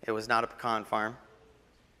 It was not a pecan farm.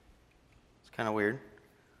 It's kind of weird.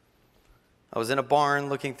 I was in a barn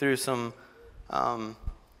looking through some, I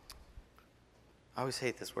always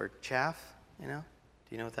hate this word, chaff, you know?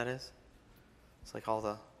 Do you know what that is? It's like all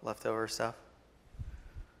the leftover stuff.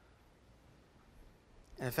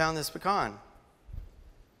 And I found this pecan.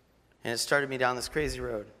 And it started me down this crazy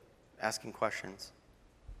road, asking questions.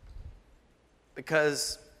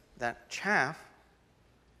 Because that chaff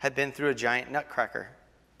had been through a giant nutcracker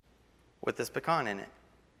with this pecan in it.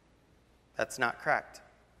 That's not cracked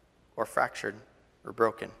or fractured or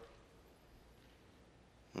broken.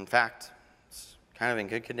 In fact, it's kind of in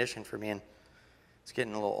good condition for me, and it's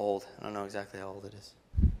getting a little old. I don't know exactly how old it is.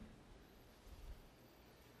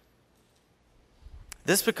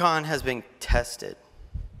 This pecan has been tested.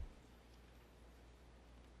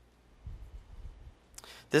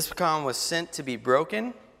 This pecan was sent to be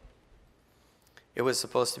broken. It was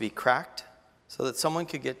supposed to be cracked so that someone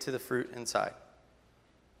could get to the fruit inside.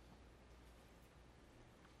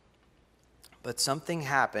 But something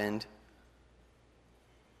happened,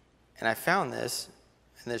 and I found this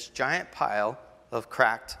in this giant pile of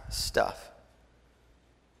cracked stuff.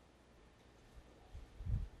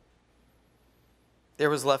 There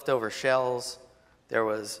was leftover shells. There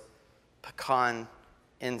was pecan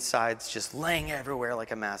insides just laying everywhere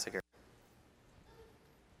like a massacre.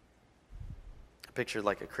 I pictured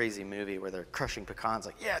like a crazy movie where they're crushing pecans,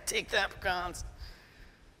 like, yeah, take that, pecans.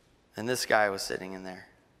 And this guy was sitting in there.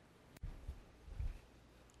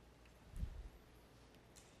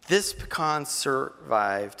 This pecan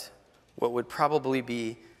survived what would probably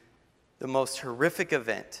be the most horrific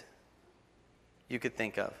event you could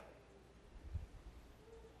think of.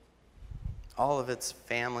 All of its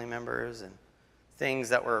family members and things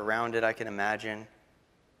that were around it, I can imagine,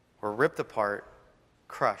 were ripped apart,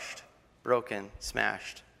 crushed, broken,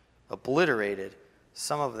 smashed, obliterated.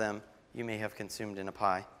 Some of them you may have consumed in a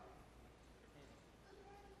pie.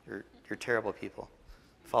 You're terrible people.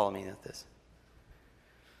 Follow me with this.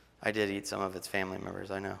 I did eat some of its family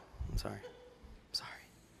members, I know. I'm sorry.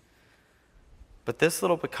 But this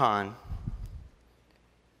little pecan,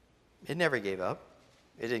 it never gave up.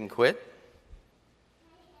 It didn't quit.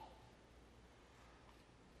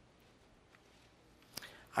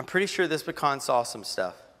 I'm pretty sure this pecan saw some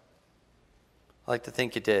stuff. I like to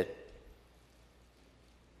think it did.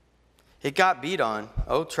 It got beat on.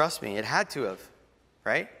 Oh, trust me, it had to have,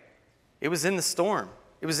 right? It was in the storm.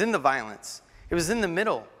 It was in the violence. It was in the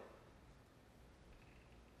middle.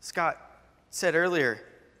 Scott said earlier,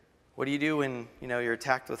 what do you do when, you're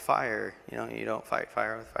attacked with fire? You don't fight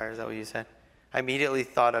fire with fire. Is that what you said? I immediately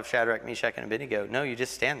thought of Shadrach, Meshach, and Abednego. No, you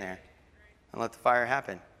just stand there and let the fire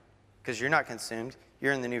happen. Because you're not consumed.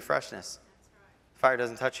 You're in the new freshness. The fire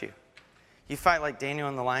doesn't touch you. You fight like Daniel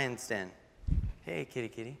in the lion's den. Hey, kitty,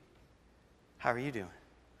 kitty. How are you doing?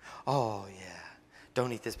 Oh, yeah.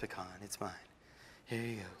 Don't eat this pecan. It's mine. Here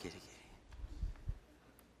you go, kitty, kitty.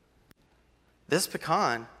 This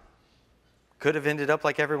pecan could have ended up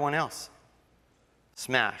like everyone else.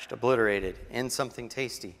 Smashed, obliterated, in something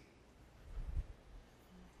tasty.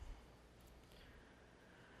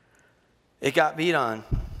 It got beat on.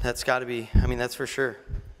 That's got to be, that's for sure.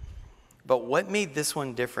 But what made this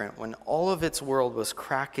one different? When all of its world was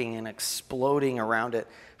cracking and exploding around it,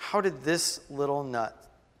 how did this little nut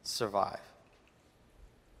survive?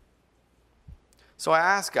 So I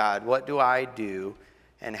asked God, what do I do?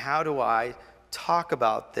 And how do I talk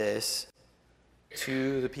about this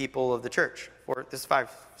to the people of the church? This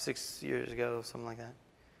 5-6 years ago, something like that.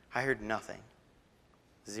 I heard nothing.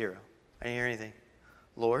 Zero. I didn't hear anything.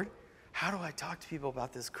 Lord, how do I talk to people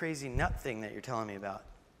about this crazy nut thing that you're telling me about?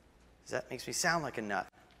 Because that makes me sound like a nut.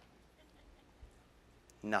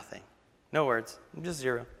 Nothing. No words. Just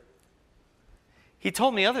zero. He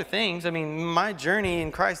told me other things. My journey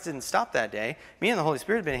in Christ didn't stop that day. Me and the Holy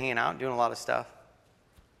Spirit have been hanging out, doing a lot of stuff.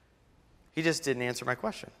 He just didn't answer my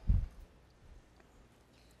question.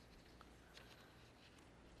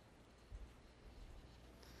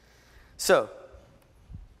 So,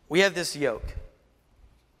 we have this yoke.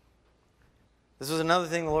 This was another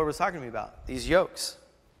thing the Lord was talking to me about, these yokes.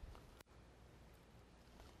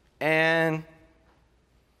 And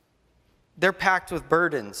they're packed with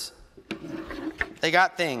burdens. They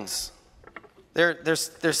got things.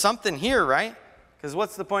 There's something here, right? Because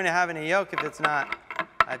what's the point of having a yoke if it's not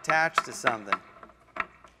attached to something?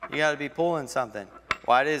 You got to be pulling something.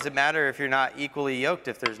 Why does it matter if you're not equally yoked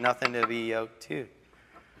if there's nothing to be yoked to?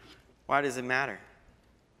 Why does it matter?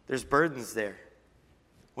 There's burdens there.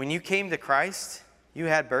 When you came to Christ, you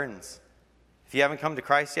had burdens. If you haven't come to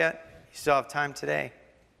Christ yet, you still have time today,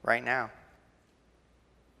 right now.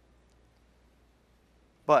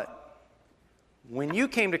 But when you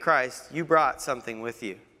came to Christ, you brought something with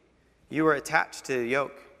you. You were attached to the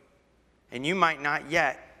yoke. And you might not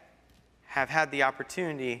yet have had the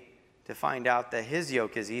opportunity to find out that his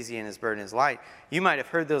yoke is easy and his burden is light. You might have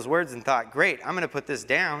heard those words and thought, great, I'm going to put this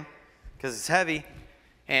down because it's heavy.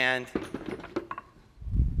 And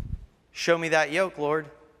show me that yoke, Lord.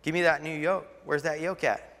 Give me that new yoke. Where's that yoke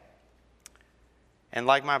at? And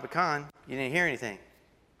like my pecan, you didn't hear anything.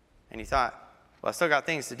 And you thought, well, I still got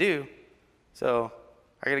things to do, so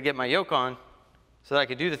I got to get my yoke on so that I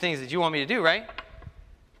can do the things that you want me to do, right?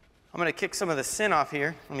 I'm going to kick some of the sin off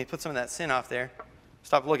here. Let me put some of that sin off there.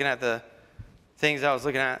 Stop looking at the things I was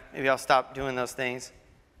looking at. Maybe I'll stop doing those things.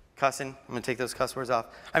 Cussing, I'm going to take those cuss words off.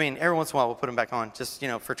 Every once in a while we'll put them back on, just,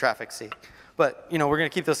 for traffic's sake. But, we're going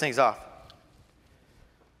to keep those things off.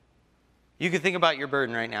 You can think about your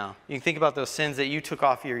burden right now. You can think about those sins that you took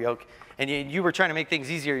off your yoke. And you were trying to make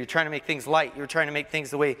things easier. You're trying to make things light. You're trying to make things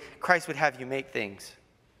the way Christ would have you make things.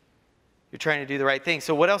 You're trying to do the right thing.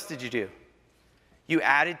 So what else did you do? You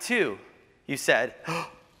added to. You said,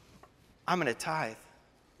 I'm going to tithe.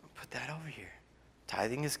 I'll put that over here.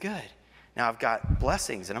 Tithing is good. Now I've got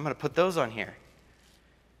blessings, and I'm going to put those on here.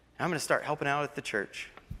 And I'm going to start helping out at the church.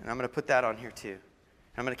 And I'm going to put that on here too.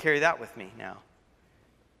 And I'm going to carry that with me now.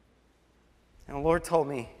 And the Lord told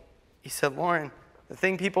me, he said, Lauren, the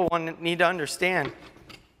thing people need to understand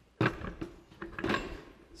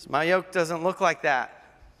is my yoke doesn't look like that.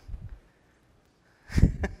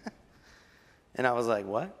 And I was like,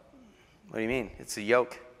 what? What do you mean? It's a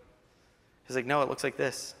yoke. He's like, no, it looks like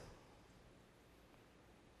this.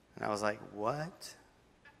 And I was like, what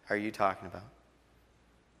are you talking about?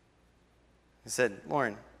 He said,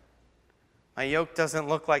 Lauren, my yoke doesn't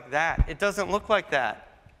look like that. It doesn't look like that.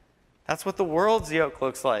 That's what the world's yoke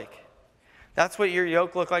looks like. That's what your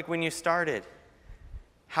yoke looked like when you started.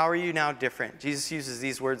 How are you now different? Jesus uses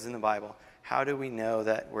these words in the Bible. How do we know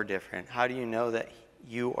that we're different? How do you know that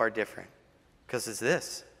you are different? Because it's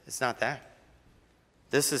this. It's not that.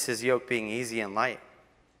 This is his yoke being easy and light.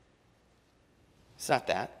 It's not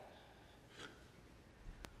that.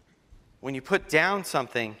 When you put down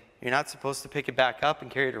something, you're not supposed to pick it back up and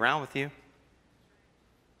carry it around with you.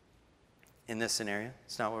 In this scenario,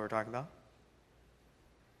 it's not what we're talking about.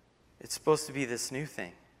 It's supposed to be this new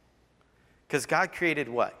thing. Because God created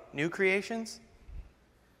what? New creations?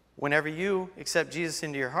 Whenever you accept Jesus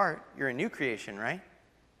into your heart, you're a new creation, right?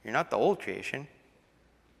 You're not the old creation.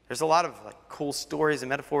 There's a lot of like cool stories and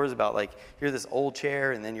metaphors about like you're this old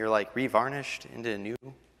chair and then you're like revarnished into a new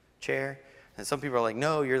chair. And some people are like,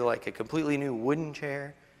 no, you're like a completely new wooden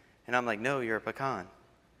chair. And I'm like, no, you're a pecan.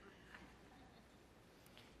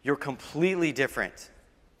 You're completely different.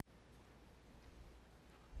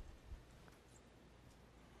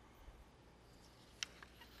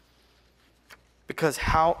 Because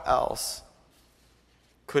how else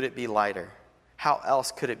could it be lighter? How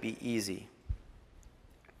else could it be easy?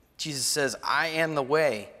 Jesus says, I am the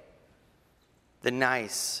way. The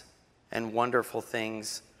nice and wonderful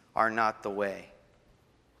things are not the way.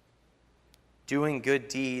 Doing good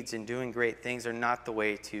deeds and doing great things are not the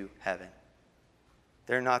way to heaven.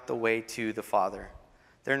 They're not the way to the Father.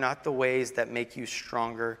 They're not the ways that make you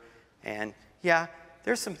stronger. And yeah,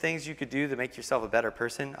 there's some things you could do to make yourself a better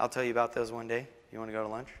person. I'll tell you about those one day. You want to go to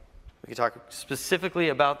lunch? We can talk specifically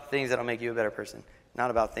about the things that'll make you a better person,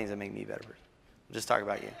 not about things that make me a better person. We'll just talk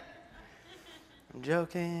about you. I'm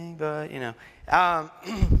joking, but, you know.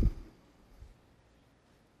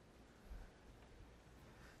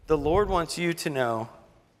 The Lord wants you to know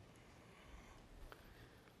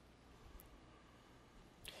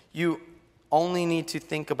you only need to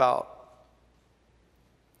think about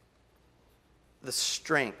the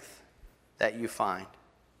strength that you find.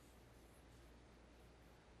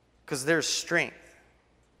 Because there's strength.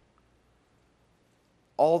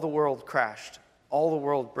 All the world crashed. All the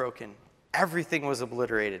world broken. Everything was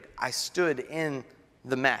obliterated. I stood in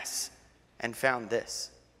the mess and found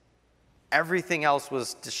this. Everything else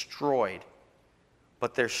was destroyed,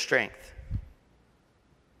 but there's strength.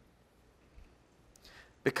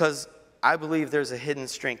 Because I believe there's a hidden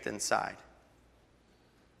strength inside.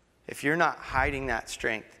 If you're not hiding that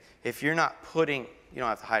strength, if you're not putting, you don't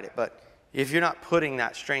have to hide it, but if you're not putting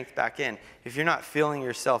that strength back in, if you're not filling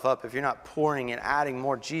yourself up, if you're not pouring and adding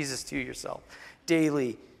more Jesus to yourself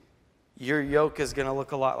daily, your yoke is going to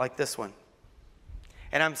look a lot like this one.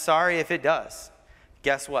 And I'm sorry if it does.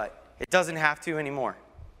 Guess what? It doesn't have to anymore.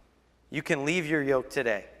 You can leave your yoke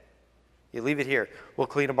today. You leave it here. We'll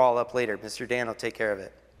clean them all up later. Mr. Dan will take care of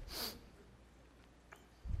it.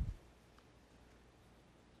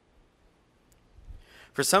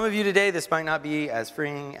 For some of you today, this might not be as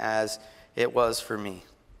freeing as it was for me.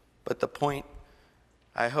 But the point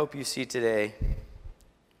I hope you see today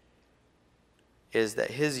is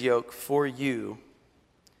that his yoke for you,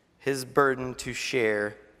 his burden to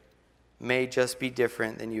share, may just be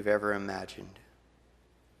different than you've ever imagined.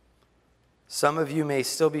 Some of you may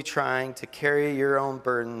still be trying to carry your own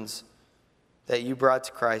burdens that you brought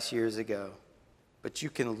to Christ years ago, but you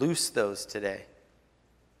can loose those today.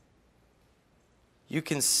 You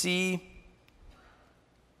can see,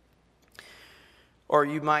 or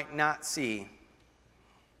you might not see,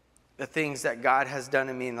 the things that God has done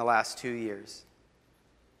in me in the last 2 years.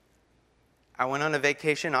 I went on a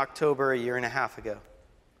vacation October a year and a half ago.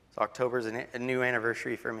 So October is a new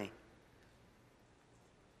anniversary for me.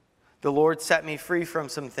 The Lord set me free from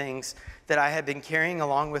some things that I had been carrying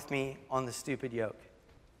along with me on the stupid yoke.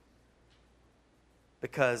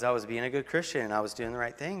 Because I was being a good Christian and I was doing the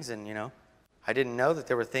right things, and I didn't know that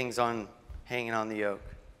there were things hanging on the yoke.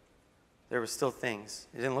 There were still things.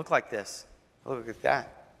 It didn't look like this. It looked like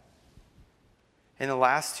that. In the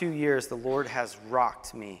last 2 years, the Lord has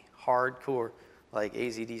rocked me hardcore, like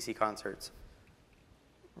AC/DC concerts.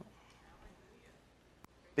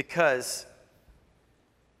 Because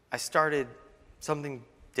I started something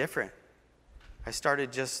different. I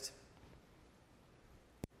started just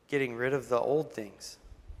getting rid of the old things,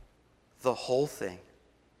 the whole thing.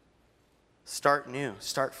 Start new,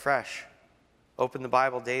 start fresh. Open the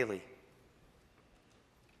Bible daily.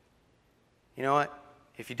 You know what?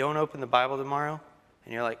 If you don't open the Bible tomorrow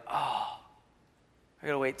and you're like, oh, I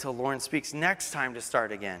gotta wait till Lauren speaks next time to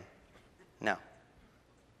start again. No.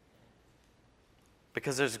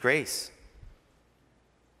 Because there's grace.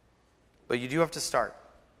 But you do have to start.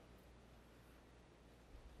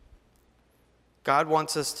 God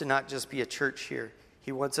wants us to not just be a church here.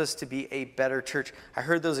 He wants us to be a better church. I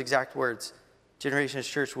heard those exact words. Generations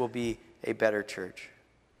Church will be a better church.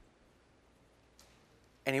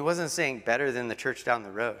 And he wasn't saying better than the church down the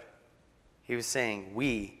road. He was saying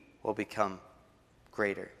we will become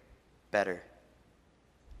greater, better.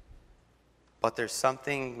 But there's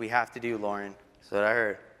something we have to do, Lauren. So that I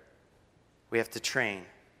heard. We have to train.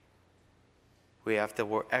 We have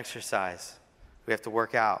to exercise. We have to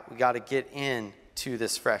work out. We got to get into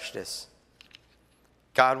this freshness.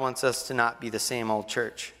 God wants us to not be the same old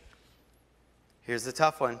church. Here's the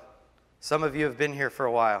tough one. Some of you have been here for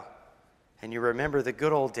a while, and you remember the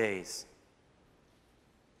good old days.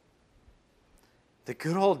 The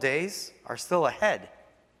good old days are still ahead.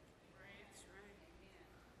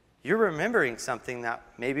 You're remembering something that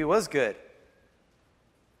maybe was good,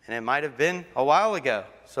 and it might have been a while ago,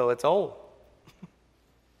 so it's old.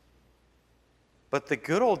 But the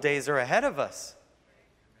good old days are ahead of us.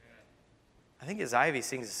 I think as Ivy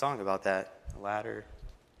sings a song about that. The ladder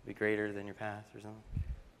will be greater than your path or something.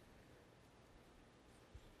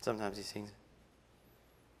 Sometimes he sings it.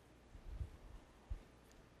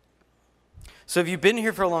 So if you've been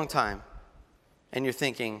here for a long time and you're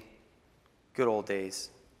thinking, good old days,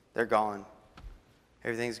 they're gone.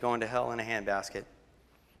 Everything's going to hell in a handbasket.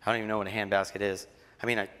 I don't even know what a handbasket is. I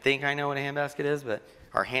mean, I think I know what a handbasket is, but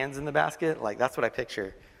are hands in the basket? Like, that's what I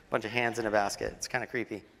picture. A bunch of hands in a basket. It's kind of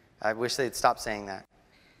creepy. I wish they'd stop saying that.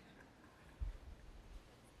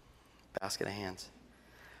 Basket of hands.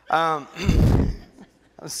 I'm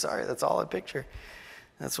sorry, that's all I picture.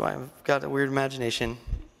 That's why I've got a weird imagination.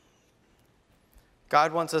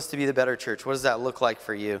 God wants us to be the better church. What does that look like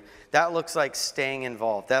for you? That looks like staying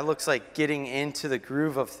involved. That looks like getting into the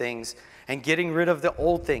groove of things and getting rid of the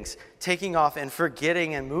old things, taking off and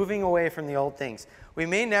forgetting and moving away from the old things. We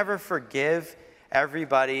may never forgive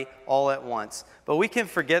everybody all at once, but we can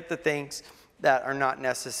forget the things that are not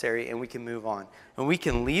necessary and we can move on. And we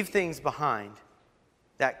can leave things behind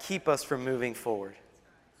that keep us from moving forward.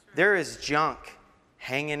 There is junk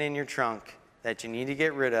hanging in your trunk that you need to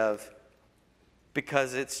get rid of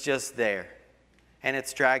because it's just there and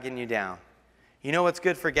it's dragging you down. You know what's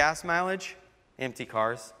good for gas mileage? Empty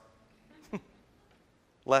cars.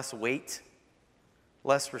 Less weight,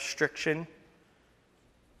 less restriction,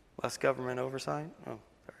 less government oversight.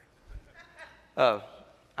 Oh,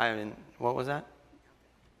 sorry. What was that?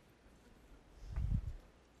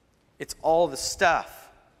 It's all the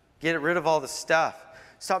stuff. Get rid of all the stuff.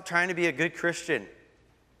 Stop trying to be a good Christian.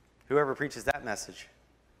 Whoever preaches that message.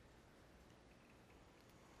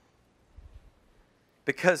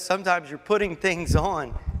 Because sometimes you're putting things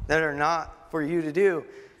on that are not for you to do.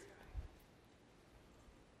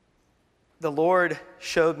 The Lord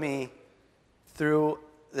showed me through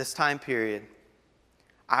this time period,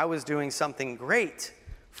 I was doing something great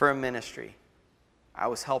for a ministry. I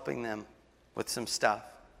was helping them with some stuff.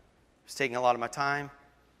 I was taking a lot of my time.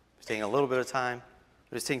 I was taking a little bit of time.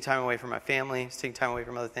 I was taking time away from my family. I was taking time away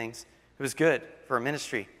from other things. It was good for a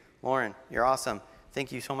ministry. Lauren, you're awesome.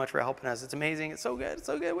 Thank you so much for helping us. It's amazing. It's so good. It's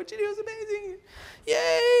so good. What you do is amazing.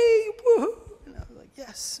 Yay! Woo-hoo. And I was like,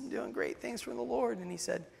 yes, I'm doing great things from the Lord. And he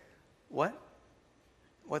said, what?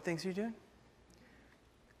 What things are you doing?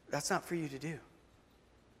 That's not for you to do.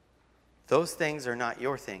 Those things are not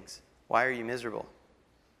your things. Why are you miserable?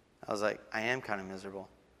 I was like, I am kind of miserable.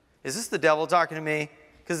 Is this the devil talking to me?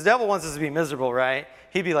 Because the devil wants us to be miserable, right?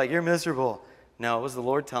 He'd be like, you're miserable. No, it was the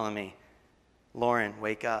Lord telling me, Lauren,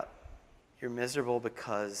 wake up. You're miserable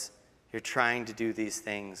because you're trying to do these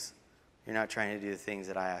things. You're not trying to do the things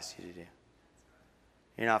that I asked you to do.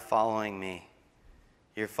 You're not following me.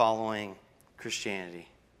 You're following Christianity.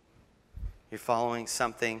 You're following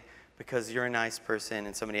something because you're a nice person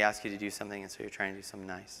and somebody asked you to do something and so you're trying to do something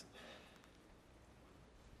nice.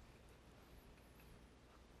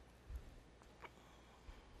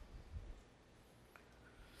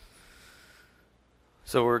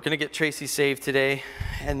 So we're going to get Tracy saved today,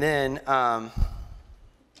 and then we're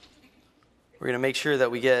going to make sure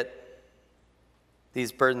that we get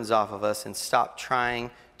these burdens off of us and stop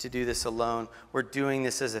trying to do this alone. We're doing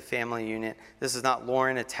this as a family unit. This is not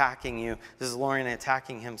Lauren attacking you. This is Lauren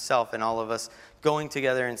attacking himself and all of us going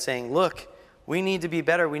together and saying, look, we need to be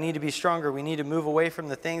better. We need to be stronger. We need to move away from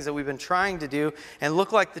the things that we've been trying to do and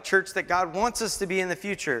look like the church that God wants us to be in the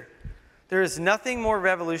future. There is nothing more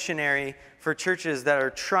revolutionary for churches that are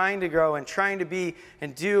trying to grow and trying to be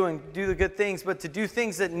and do the good things, but to do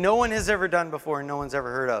things that no one has ever done before and no one's ever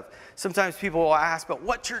heard of. Sometimes people will ask, but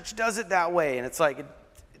what church does it that way? And it's like,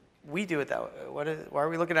 we do it that way. Why are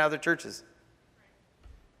we looking at other churches?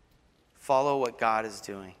 Follow what God is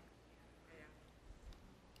doing.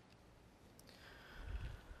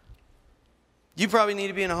 You probably need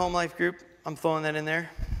to be in a home life group. I'm throwing that in there.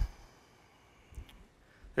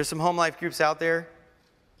 There's some home life groups out there.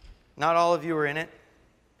 Not all of you are in it.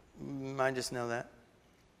 I just know that.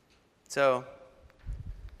 So,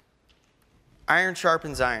 iron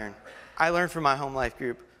sharpens iron. I learned from my home life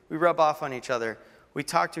group. We rub off on each other. We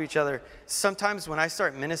talk to each other. Sometimes when I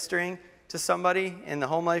start ministering to somebody in the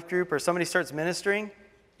home life group or somebody starts ministering,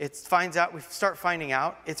 we start finding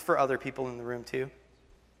out it's for other people in the room too.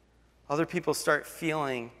 Other people start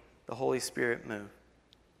feeling the Holy Spirit move.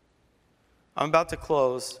 I'm about to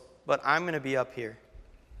close, but I'm going to be up here.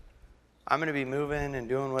 I'm going to be moving and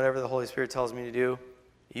doing whatever the Holy Spirit tells me to do.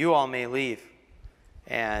 You all may leave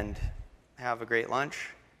and have a great lunch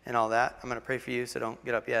and all that. I'm going to pray for you, so don't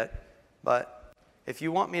get up yet. But if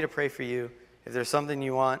you want me to pray for you, if there's something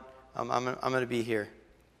you want, I'm going to be here.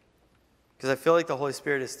 Because I feel like the Holy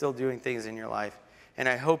Spirit is still doing things in your life. And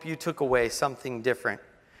I hope you took away something different.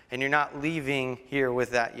 And you're not leaving here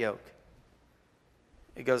with that yoke.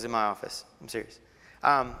 It goes in my office. I'm serious.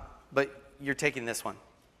 But you're taking this one.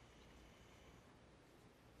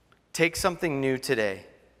 Take something new today.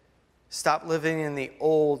 Stop living in the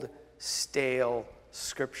old, stale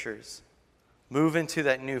scriptures. Move into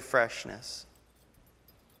that new freshness.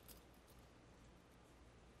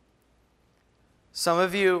 Some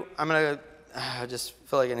of you, I just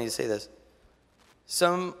feel like I need to say this.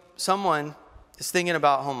 Someone is thinking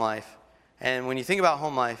about home life. And when you think about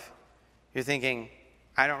home life, you're thinking,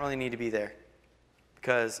 I don't really need to be there.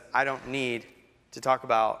 Because I don't need to talk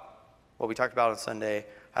about what we talked about on Sunday.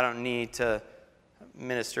 I don't need to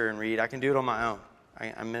minister and read. I can do it on my own.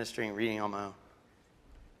 I'm ministering and reading on my own.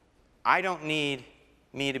 I don't need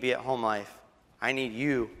me to be at home life. I need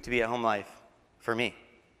you to be at home life for me.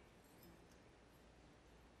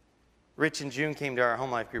 Rich and June came to our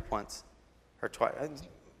home life group once, or twice,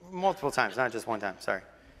 multiple times, not just one time, sorry.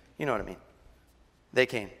 You know what I mean. They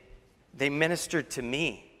came. They ministered to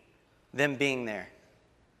me, them being there.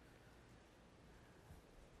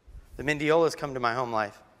 The Mendiolas come to my home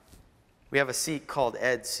life. We have a seat called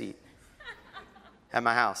Ed's seat at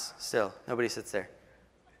my house still. Nobody sits there.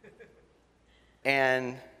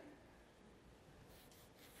 And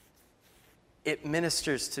it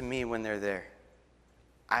ministers to me when they're there.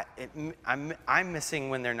 I'm missing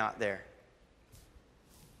when they're not there.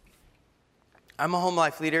 I'm a home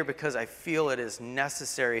life leader because I feel it is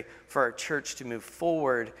necessary for our church to move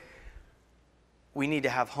forward. We need to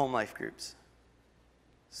have home life groups.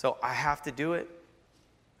 So I have to do it.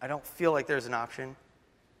 I don't feel like there's an option.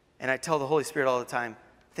 And I tell the Holy Spirit all the time,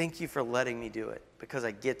 thank you for letting me do it because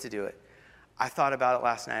I get to do it. I thought about it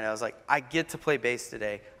last night. I was like, I get to play bass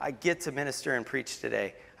today. I get to minister and preach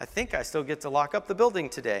today. I think I still get to lock up the building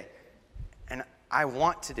today. And I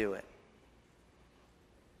want to do it.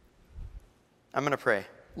 I'm going to pray.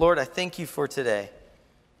 Lord, I thank you for today.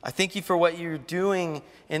 I thank you for what you're doing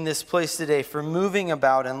in this place today, for moving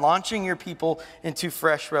about and launching your people into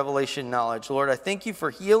fresh revelation knowledge. Lord, I thank you for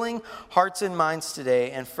healing hearts and minds today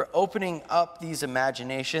and for opening up these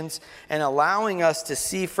imaginations and allowing us to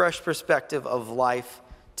see fresh perspective of life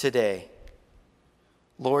today.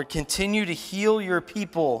 Lord, continue to heal your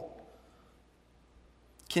people.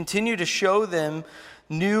 Continue to show them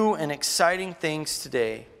new and exciting things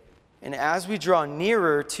today. And as we draw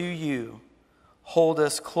nearer to you, hold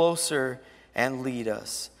us closer and lead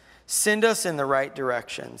us. Send us in the right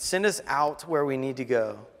direction. Send us out where we need to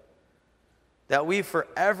go. That we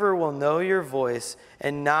forever will know your voice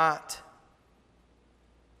and not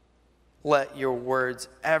let your words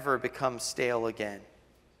ever become stale again.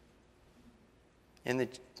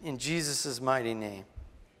 In Jesus' mighty name,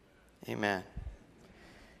 amen.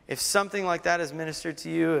 If something like that is ministered to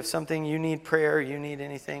you, if something you need prayer, you need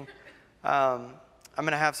anything, I'm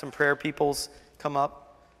going to have some prayer peoples come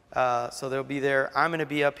up. So they'll be there. I'm going to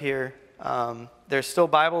be up here. There's still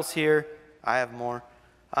Bibles here. I have more.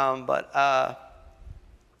 But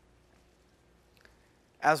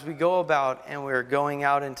as we go about and we're going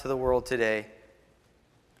out into the world today,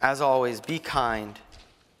 as always, be kind.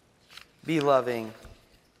 Be loving.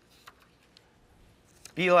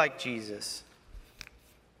 Be like Jesus.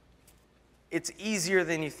 It's easier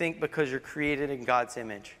than you think because you're created in God's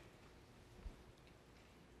image.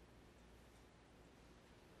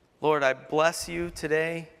 Lord, I bless you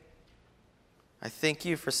today. I thank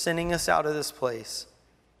you for sending us out of this place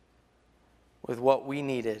with what we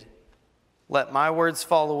needed. Let my words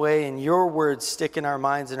fall away and your words stick in our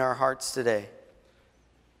minds and our hearts today.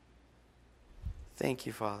 Thank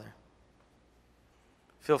you, Father.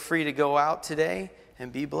 Feel free to go out today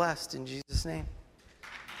and be blessed in Jesus' name.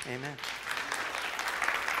 Amen.